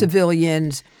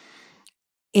civilians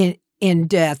in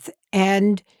death?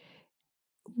 And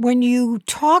when you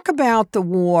talk about the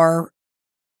war,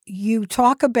 you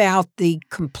talk about the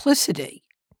complicity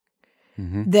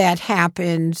that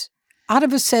happens out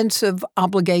of a sense of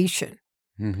obligation.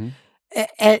 And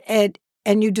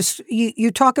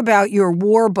you talk about your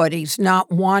war buddies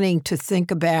not wanting to think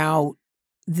about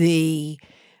the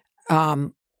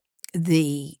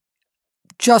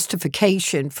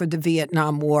justification for the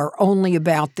Vietnam War, only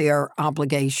about their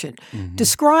obligation.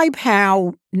 Describe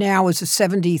how now, as a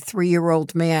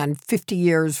 73-year-old man, 50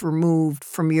 years removed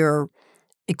from your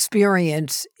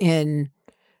experience in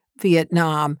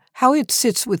Vietnam, how it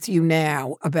sits with you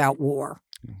now about war.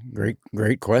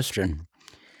 Great question.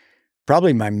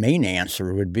 Probably my main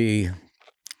answer would be,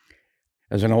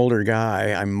 as an older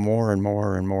guy, I'm more and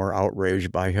more and more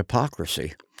outraged by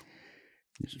hypocrisy.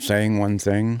 Saying one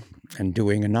thing and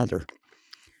doing another.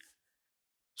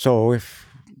 So if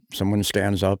someone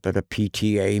stands up at a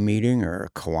PTA meeting or a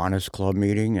Kiwanis Club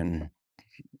meeting and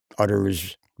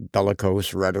utters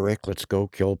bellicose rhetoric, let's go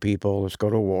kill people, let's go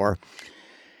to war,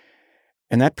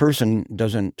 and that person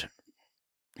doesn't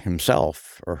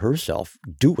himself or herself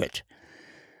do it,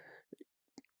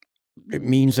 it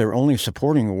means they're only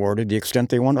supporting the war to the extent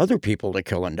they want other people to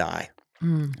kill and die.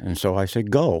 And so I say,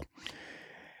 go.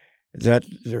 That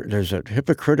there's a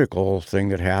hypocritical thing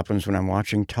that happens when I'm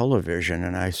watching television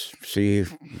and I see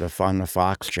on the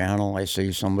Fox channel, I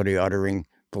see somebody uttering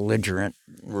belligerent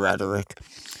rhetoric,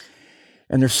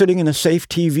 and they're sitting in a safe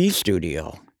TV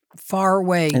studio, far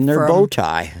away, in their bow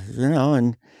tie,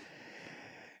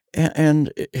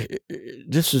 and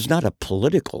this is not a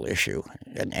political issue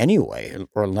in any way,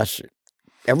 or unless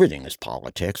everything is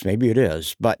politics. Maybe it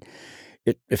is, but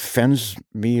it offends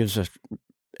me as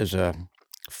a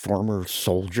former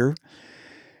soldier,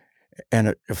 and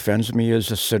it offends me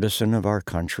as a citizen of our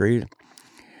country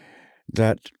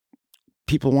that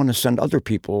people want to send other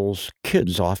people's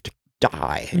kids off to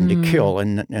die and to kill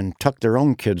and tuck their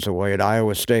own kids away at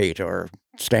Iowa State or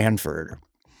Stanford.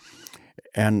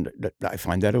 And I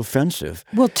find that offensive.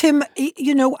 Well, Tim,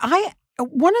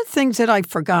 one of the things that I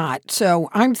forgot, so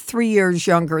I'm 3 years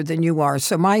younger than you are.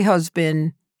 So my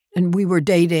husband, and we were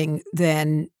dating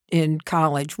then in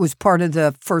college, was part of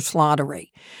the first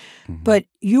lottery. But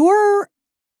your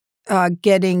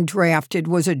getting drafted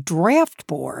was a draft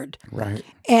board. Right.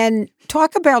 And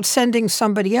talk about sending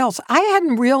somebody else. I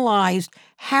hadn't realized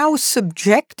how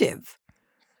subjective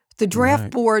the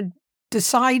draft board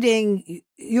deciding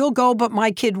you'll go but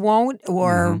my kid won't,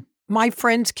 or my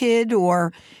friend's kid,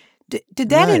 or did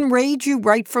that enrage you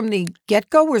right from the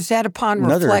get-go, or is that upon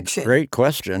reflection? Another great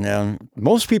question.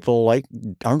 Most people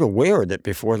aren't aware that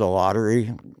before the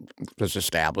lottery was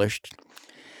established,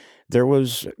 there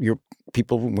was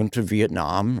people who went to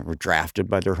Vietnam were drafted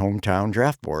by their hometown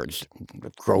draft boards, a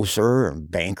grocer or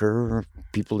banker, or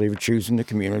people they would choose in the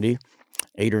community.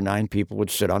 8 or 9 people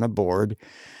would sit on a board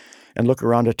and look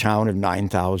around a town of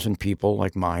 9,000 people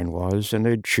like mine was, and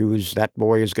they'd choose that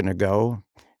boy is going to go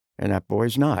and that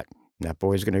boy's not. That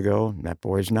boy's going to go, and that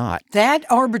boy's not. That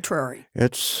arbitrary.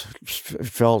 It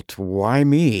felt, why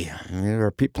me? I mean, there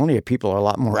are plenty of people a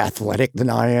lot more athletic than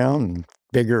I am, and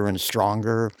bigger and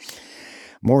stronger,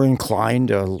 more inclined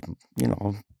to,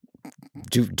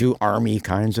 do Army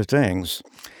kinds of things.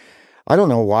 I don't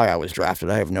know why I was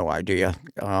drafted. I have no idea.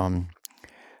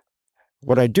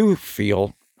 What I do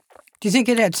feel... Do you think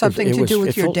it had something to do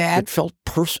with your dad? It felt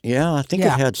personal. Yeah, I think it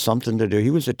had something to do.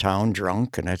 He was a town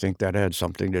drunk, and I think that had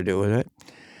something to do with it.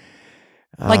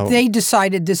 Like they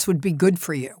decided this would be good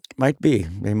for you. Might be.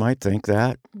 They might think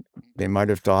that. They might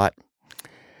have thought.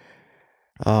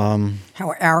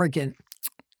 How arrogant.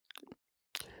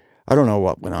 I don't know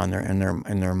what went on there in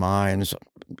their minds,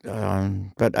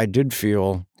 but I did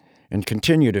feel, and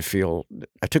continue to feel,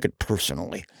 I took it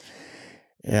personally.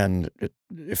 And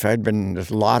if the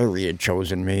lottery had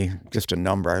chosen me, just a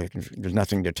number, there's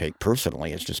nothing to take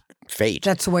personally. It's just fate.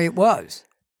 That's the way it was.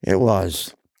 It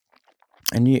was.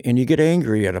 And you get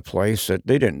angry at a place that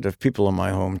the people in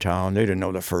my hometown, they didn't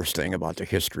know the first thing about the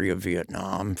history of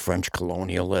Vietnam, French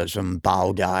colonialism,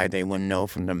 Bao Dai, they wouldn't know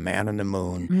from the Man in the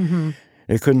Moon. Mm-hmm.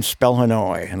 They couldn't spell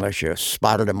Hanoi unless you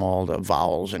spotted them all the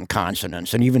vowels and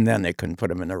consonants, and even then they couldn't put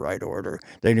them in the right order.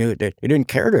 They didn't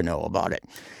care to know about it.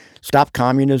 Stop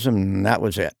communism, and that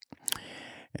was it.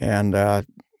 And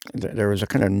there was a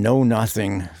kind of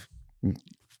know-nothing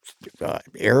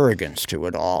arrogance to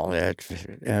it all.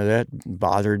 That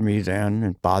bothered me then.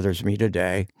 It bothers me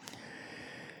today.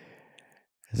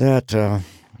 That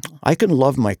I can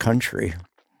love my country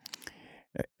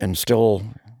and still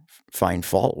find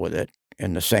fault with it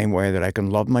in the same way that I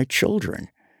can love my children.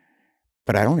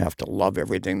 But I don't have to love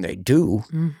everything they do.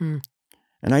 Mm-hmm.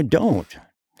 And I don't.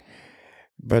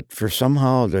 But for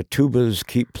somehow the tubas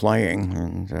keep playing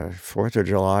and the 4th of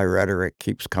July rhetoric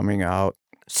keeps coming out.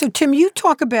 So, Tim, you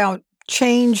talk about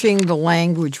changing the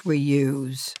language we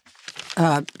use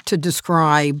to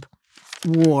describe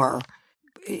war.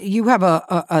 You have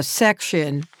a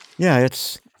section. Yeah,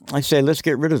 I say let's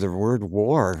get rid of the word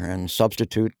war and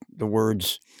substitute the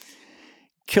words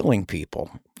killing people,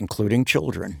 including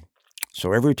children.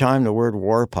 So every time the word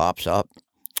war pops up,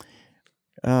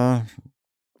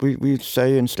 we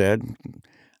say instead,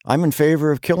 I'm in favor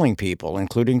of killing people,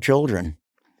 including children.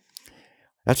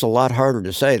 That's a lot harder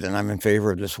to say than I'm in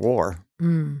favor of this war.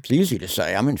 It's easy to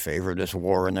say I'm in favor of this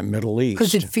war in the Middle East.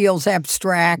 Because it feels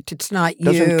abstract. It's not you.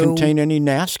 Doesn't contain any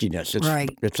nastiness.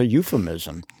 Right. It's a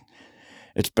euphemism.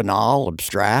 It's banal,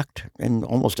 abstract, and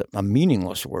almost a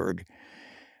meaningless word.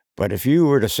 But if you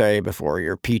were to say before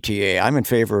your PTA, I'm in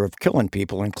favor of killing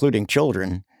people, including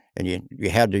children, and you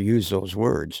had to use those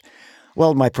words,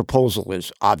 well, my proposal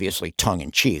is obviously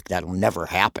tongue-in-cheek. That'll never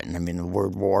happen. I mean, the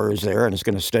word war is there, and it's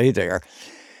going to stay there.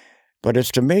 But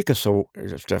it's to make us to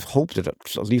hope that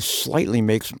it at least slightly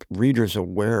makes readers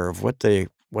aware of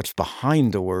what's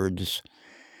behind the words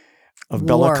of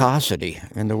War.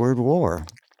 bellicosity in the word war.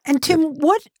 And Tim,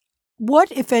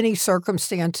 what, if any,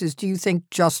 circumstances do you think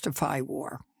justify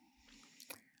war?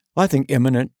 Well, I think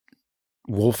imminent,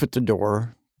 wolf at the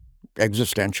door,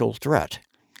 existential threat.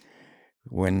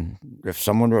 If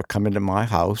someone were to come into my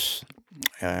house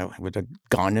with a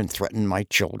gun and threaten my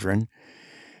children,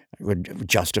 it would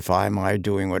justify my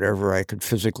doing whatever I could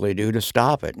physically do to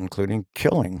stop it, including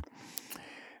killing.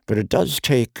 But it does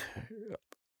take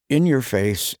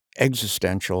in-your-face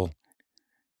existential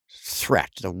threat.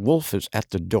 The wolf is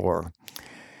at the door,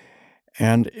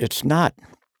 and it's not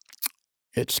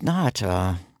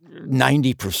 90%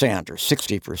 or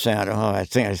 60%. Oh, I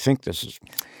think this is.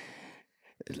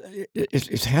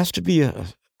 It has to be a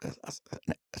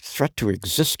threat to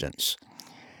existence.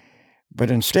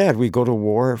 But instead, we go to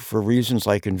war for reasons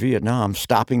like in Vietnam,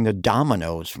 stopping the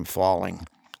dominoes from falling.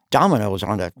 Dominoes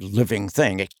aren't a living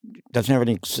thing. It doesn't have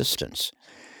any existence.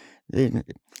 And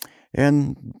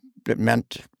it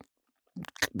meant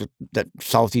that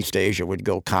Southeast Asia would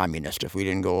go communist if we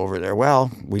didn't go over there.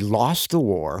 Well, we lost the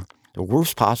war, the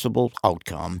worst possible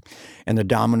outcome, and the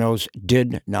dominoes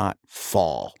did not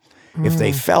fall. If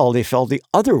they fell the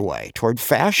other way, toward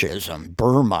fascism,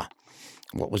 Burma,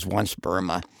 what was once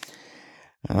Burma,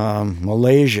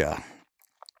 Malaysia,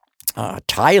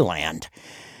 Thailand.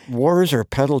 Wars are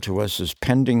peddled to us as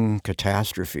pending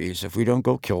catastrophes. If we don't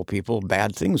go kill people,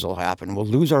 bad things will happen. We'll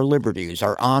lose our liberties.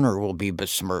 Our honor will be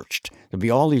besmirched. There'll be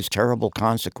all these terrible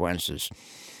consequences.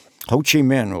 Ho Chi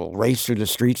Minh will race through the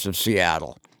streets of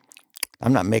Seattle.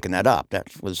 I'm not making that up. That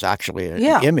was actually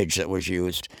an image that was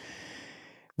used.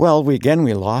 Well, we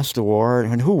lost the war,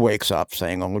 and who wakes up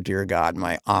saying, oh, dear God,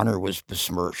 my honor was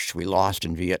besmirched. We lost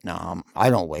in Vietnam.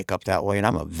 I don't wake up that way, and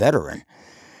I'm a veteran.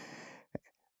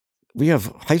 We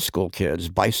have high school kids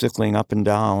bicycling up and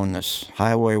down this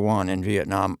Highway 1 in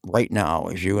Vietnam right now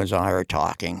as you and I are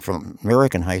talking, from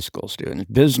American high school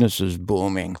students. Business is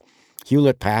booming.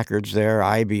 Hewlett-Packard's there,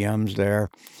 IBM's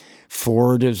there,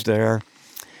 Ford is there.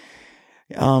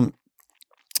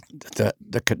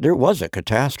 There was a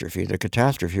catastrophe. The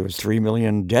catastrophe was 3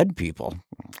 million dead people.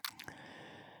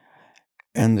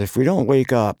 And if we don't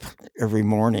wake up every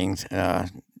morning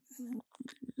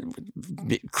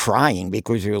crying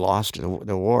because we lost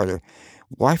the war,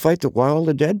 why fight all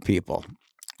the dead people?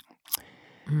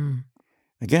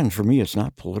 Again, for me, it's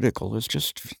not political. It's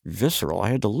just visceral. I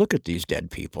had to look at these dead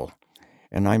people,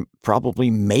 and I probably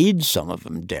made some of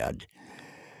them dead.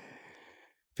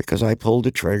 Because I pulled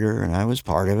the trigger and I was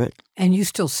part of it. And you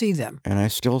still see them. And I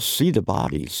still see the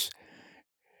bodies.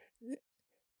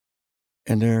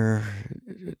 And they're,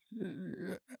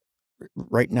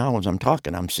 right now as I'm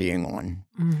talking, I'm seeing one.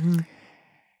 Mm-hmm.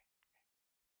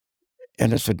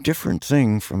 And it's a different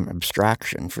thing from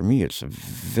abstraction. For me, it's a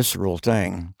visceral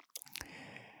thing.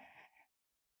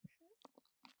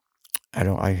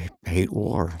 I hate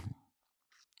war.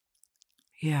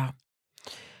 Yeah.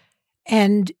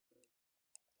 And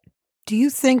do you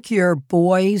think your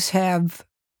boys have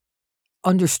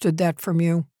understood that from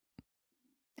you?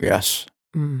 Yes.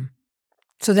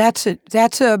 So that's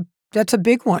a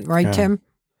big one, right, Yeah. Tim?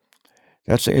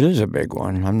 It is a big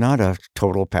one. I'm not a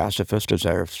total pacifist, as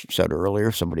I said earlier.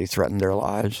 If somebody threatened their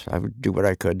lives, I would do what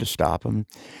I could to stop them.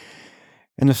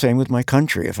 And the same with my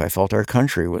country. If I felt our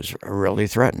country was really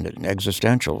threatened and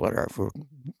existential, whatever,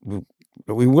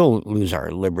 we will lose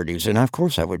our liberties. And of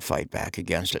course I would fight back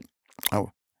against it. I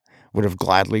would have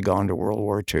gladly gone to World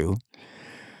War II.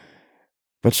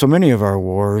 But so many of our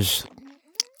wars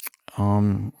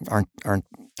aren't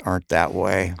that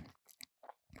way.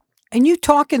 And you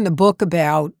talk in the book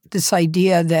about this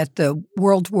idea that the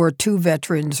World War II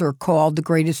veterans are called the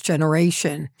greatest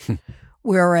generation,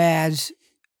 whereas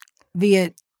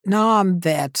Vietnam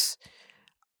vets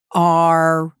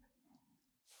are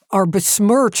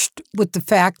besmirched with the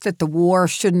fact that the war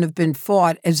shouldn't have been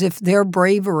fought, as if their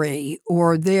bravery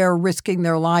or their risking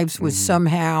their lives was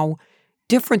somehow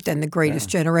different than the greatest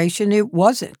generation. It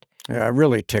wasn't. Yeah, it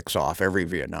really ticks off every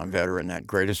Vietnam veteran, that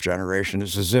greatest generation.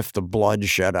 It's as if the blood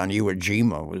shed on Iwo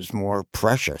Jima was more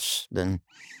precious than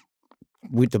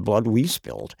the blood we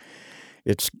spilled.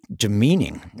 It's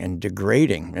demeaning and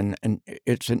degrading, and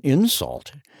it's an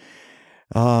insult.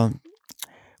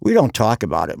 We don't talk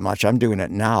about it much. I'm doing it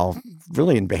now,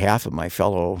 really in behalf of my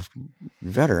fellow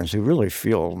veterans who really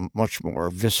feel much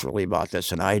more viscerally about this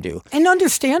than I do. And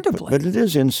understandably. But it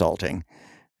is insulting.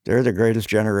 They're the greatest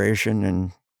generation,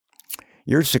 and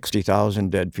you're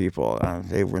 60,000 dead people.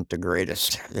 They weren't the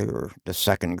greatest. They were the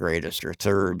second greatest or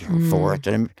third or fourth.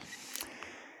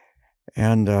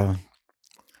 And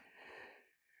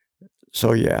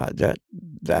so, yeah,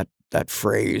 that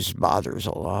phrase bothers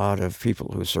a lot of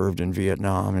people who served in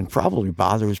Vietnam, and probably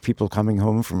bothers people coming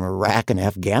home from Iraq and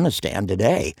Afghanistan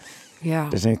today.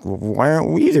 Yeah. To think, well, why aren't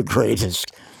we the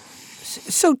greatest?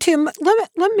 So, Tim,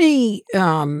 let me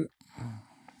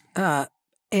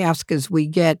ask as we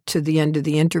get to the end of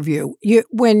the interview.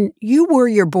 When you were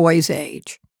your boy's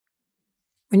age,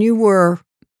 when you were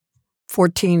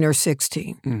 14 or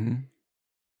 16,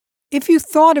 if you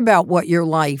thought about what your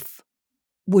life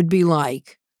would be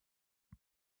like,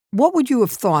 what would you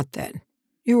have thought then?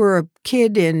 You were a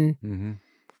kid in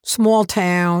small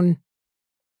town.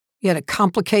 You had a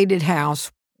complicated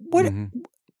house. What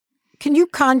can you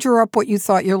conjure up what you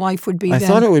thought your life would be then? I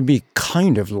thought it would be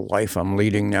kind of the life I'm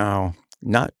leading now.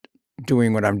 Not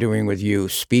doing what I'm doing with you,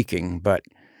 speaking, but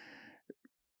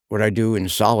what I do in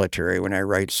solitary when I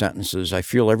write sentences. I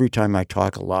feel every time I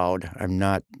talk aloud, I'm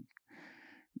not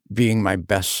being my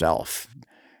best self.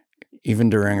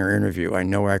 Even during our interview, I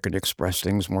know I could express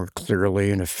things more clearly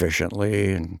and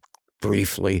efficiently and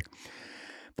briefly.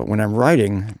 But when I'm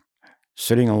writing,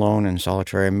 sitting alone in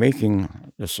solitary, I'm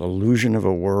making this illusion of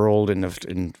a world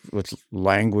with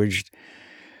language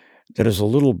that as a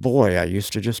little boy, I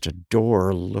used to just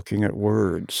adore looking at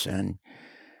words and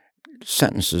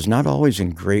sentences, not always in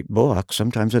great books,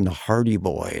 sometimes in the Hardy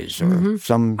Boys or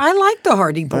some... I like the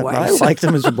Hardy Boys. I liked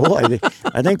them as a boy.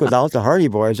 I think without the Hardy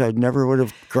Boys, I never would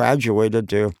have graduated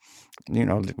to,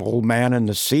 The Old Man and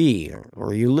the Sea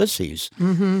or Ulysses.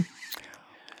 But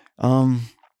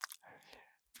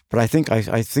I think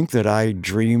that I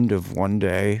dreamed of one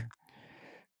day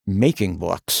making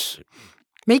books.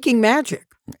 Making magic.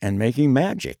 And making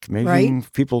magic. Making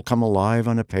people come alive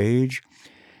on a page.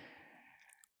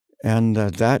 And I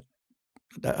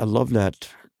love that.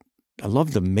 I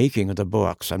love the making of the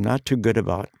books. I'm not too good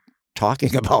about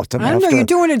talking about them. I know you're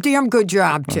doing a damn good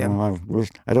job, Tim.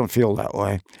 I don't feel that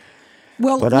way.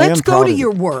 Well, but let's go to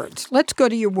your words. Let's go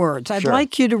to your words. I'd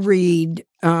like you to read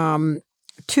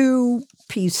two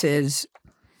pieces.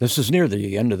 This is near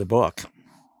the end of the book.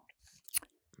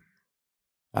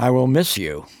 I will miss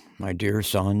you, my dear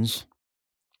sons.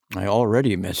 I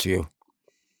already miss you.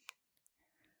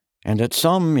 And at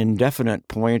some indefinite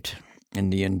point in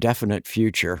the indefinite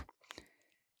future,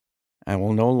 I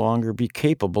will no longer be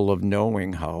capable of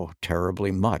knowing how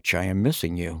terribly much I am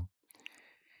missing you.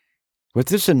 With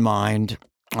this in mind,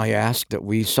 I ask that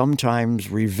we sometimes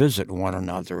revisit one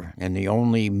another in the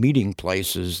only meeting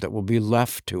places that will be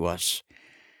left to us,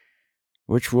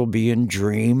 which will be in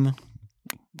dream,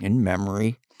 in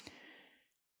memory,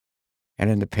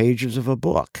 and in the pages of a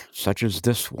book such as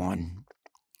this one.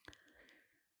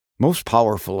 Most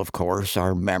powerful, of course,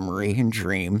 are memory and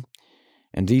dream,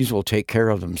 and these will take care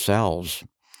of themselves.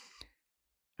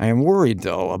 I am worried,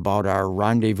 though, about our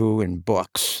rendezvous in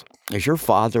books. As your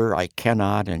father, I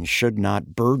cannot and should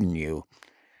not burden you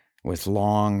with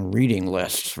long reading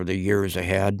lists for the years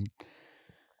ahead.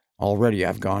 Already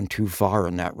I've gone too far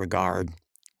in that regard.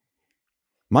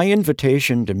 My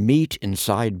invitation to meet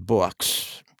inside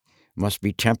books must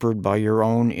be tempered by your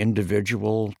own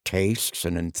individual tastes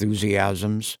and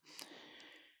enthusiasms.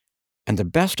 And the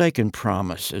best I can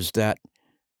promise is that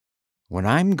when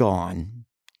I'm gone,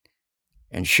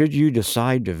 and should you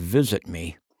decide to visit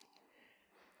me,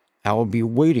 I will be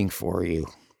waiting for you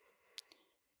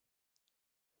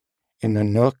in the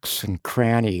nooks and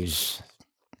crannies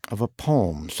of a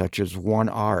poem such as One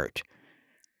Art,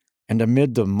 and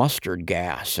amid the mustard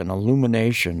gas and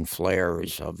illumination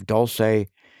flares of Dulce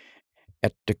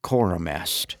et Decorum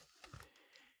Est.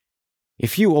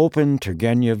 If you open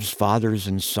Turgenev's Fathers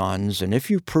and Sons, and if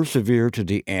you persevere to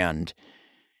the end,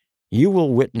 you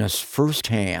will witness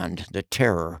firsthand the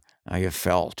terror I have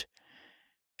felt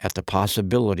at the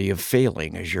possibility of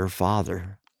failing as your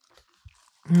father.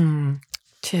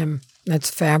 Tim, that's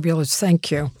fabulous.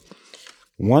 Thank you.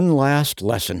 One last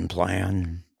lesson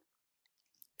plan.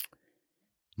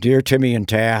 Dear Timmy and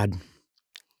Tad,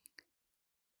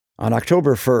 on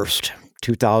October 1st,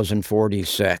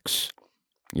 2046,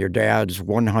 your dad's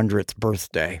 100th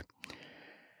birthday,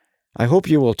 I hope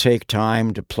you will take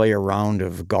time to play a round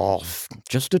of golf,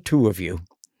 just the two of you.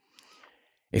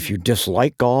 If you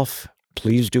dislike golf,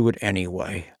 please do it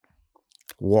anyway.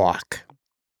 Walk.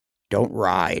 Don't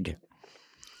ride.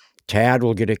 Tad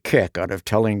will get a kick out of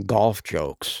telling golf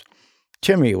jokes.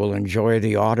 Timmy will enjoy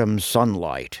the autumn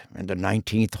sunlight and the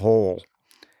 19th hole.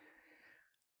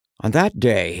 On that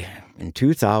day, in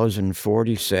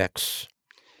 2046,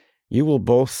 you will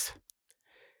both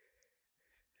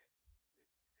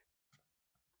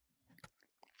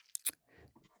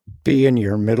be in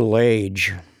your middle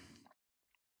age,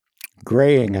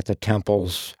 graying at the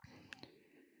temples,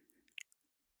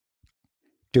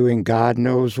 doing God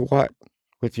knows what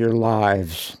with your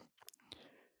lives.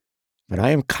 But I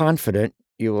am confident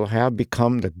you will have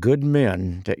become the good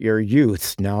men that your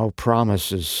youth now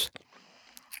promises.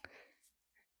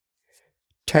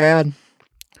 Tad,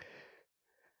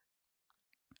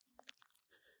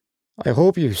 I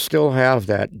hope you still have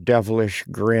that devilish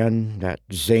grin, that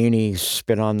zany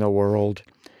spin on the world.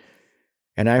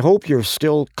 And I hope you're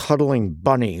still cuddling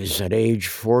bunnies at age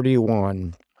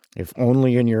 41, if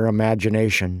only in your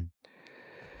imagination.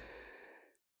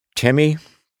 Timmy,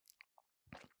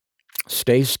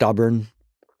 stay stubborn,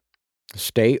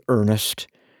 stay earnest,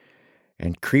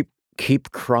 and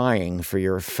keep crying for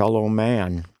your fellow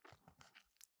man.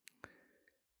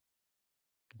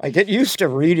 I get used to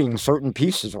reading certain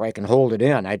pieces where I can hold it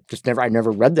in. I never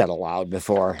read that aloud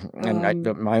before,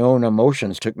 and my own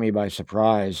emotions took me by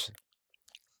surprise.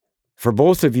 For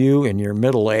both of you in your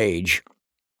middle age,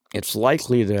 it's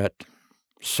likely that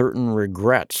certain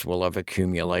regrets will have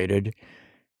accumulated,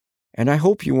 and I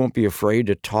hope you won't be afraid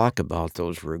to talk about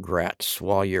those regrets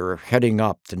while you're heading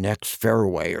up the next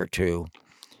fairway or two.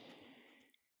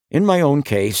 In my own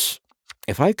case,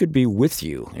 if I could be with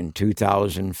you in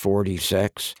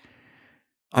 2046,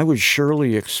 I would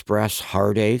surely express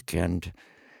heartache and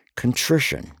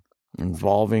contrition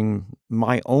involving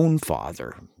my own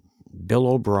father, Bill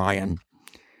O'Brien,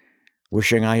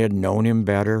 wishing I had known him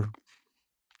better,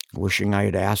 wishing I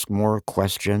had asked more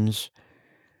questions,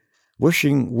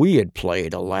 wishing we had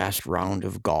played a last round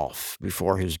of golf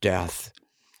before his death,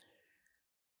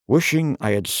 wishing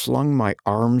I had slung my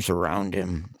arms around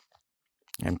him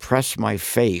and pressed my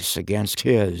face against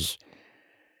his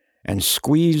and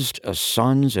squeezed a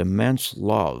son's immense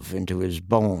love into his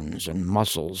bones and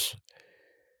muscles.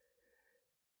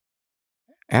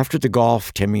 After the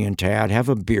golf, Timmy and Tad, have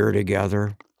a beer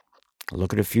together,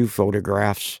 look at a few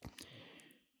photographs,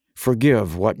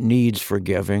 forgive what needs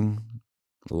forgiving,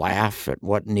 laugh at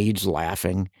what needs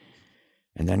laughing,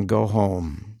 and then go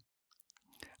home.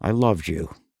 I loved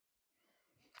you.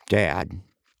 Dad.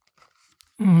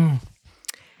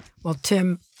 Well,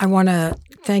 Tim, I want to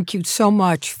thank you so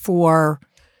much for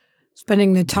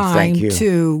spending the time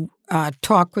to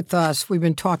talk with us. We've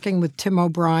been talking with Tim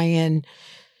O'Brien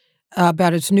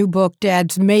about his new book,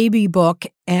 Dad's Maybe book.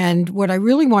 And what I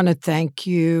really want to thank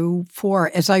you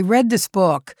for, as I read this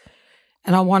book,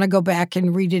 and I want to go back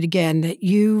and read it again, that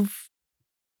you've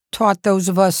taught those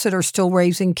of us that are still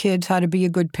raising kids how to be a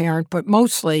good parent, but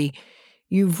mostly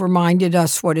you've reminded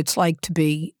us what it's like to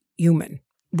be human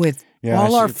with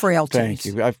all our frailties. Thank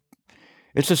you.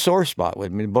 It's a sore spot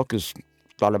with me. The book is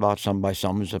thought about by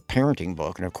some as a parenting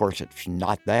book, and of course it's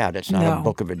not that. It's not a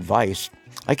book of advice.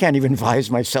 I can't even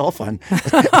advise myself on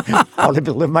how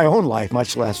to live my own life,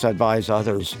 much less advise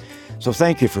others. So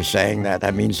thank you for saying that.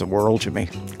 That means the world to me.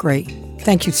 Great.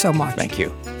 Thank you so much. Thank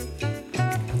you.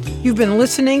 You've been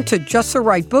listening to Just the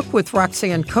Right Book with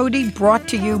Roxanne Cody, brought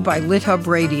to you by LitHub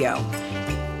Radio.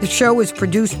 The show is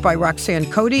produced by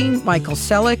Roxanne Cody, Michael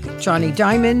Selleck, Johnny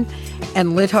Diamond, and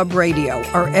LitHub Radio.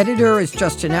 Our editor is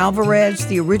Justin Alvarez.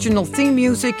 The original theme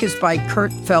music is by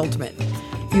Kurt Feldman.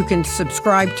 You can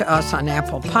subscribe to us on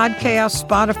Apple Podcasts,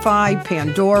 Spotify,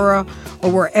 Pandora,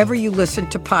 or wherever you listen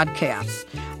to podcasts.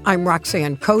 I'm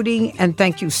Roxanne Cody, and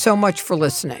thank you so much for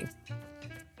listening.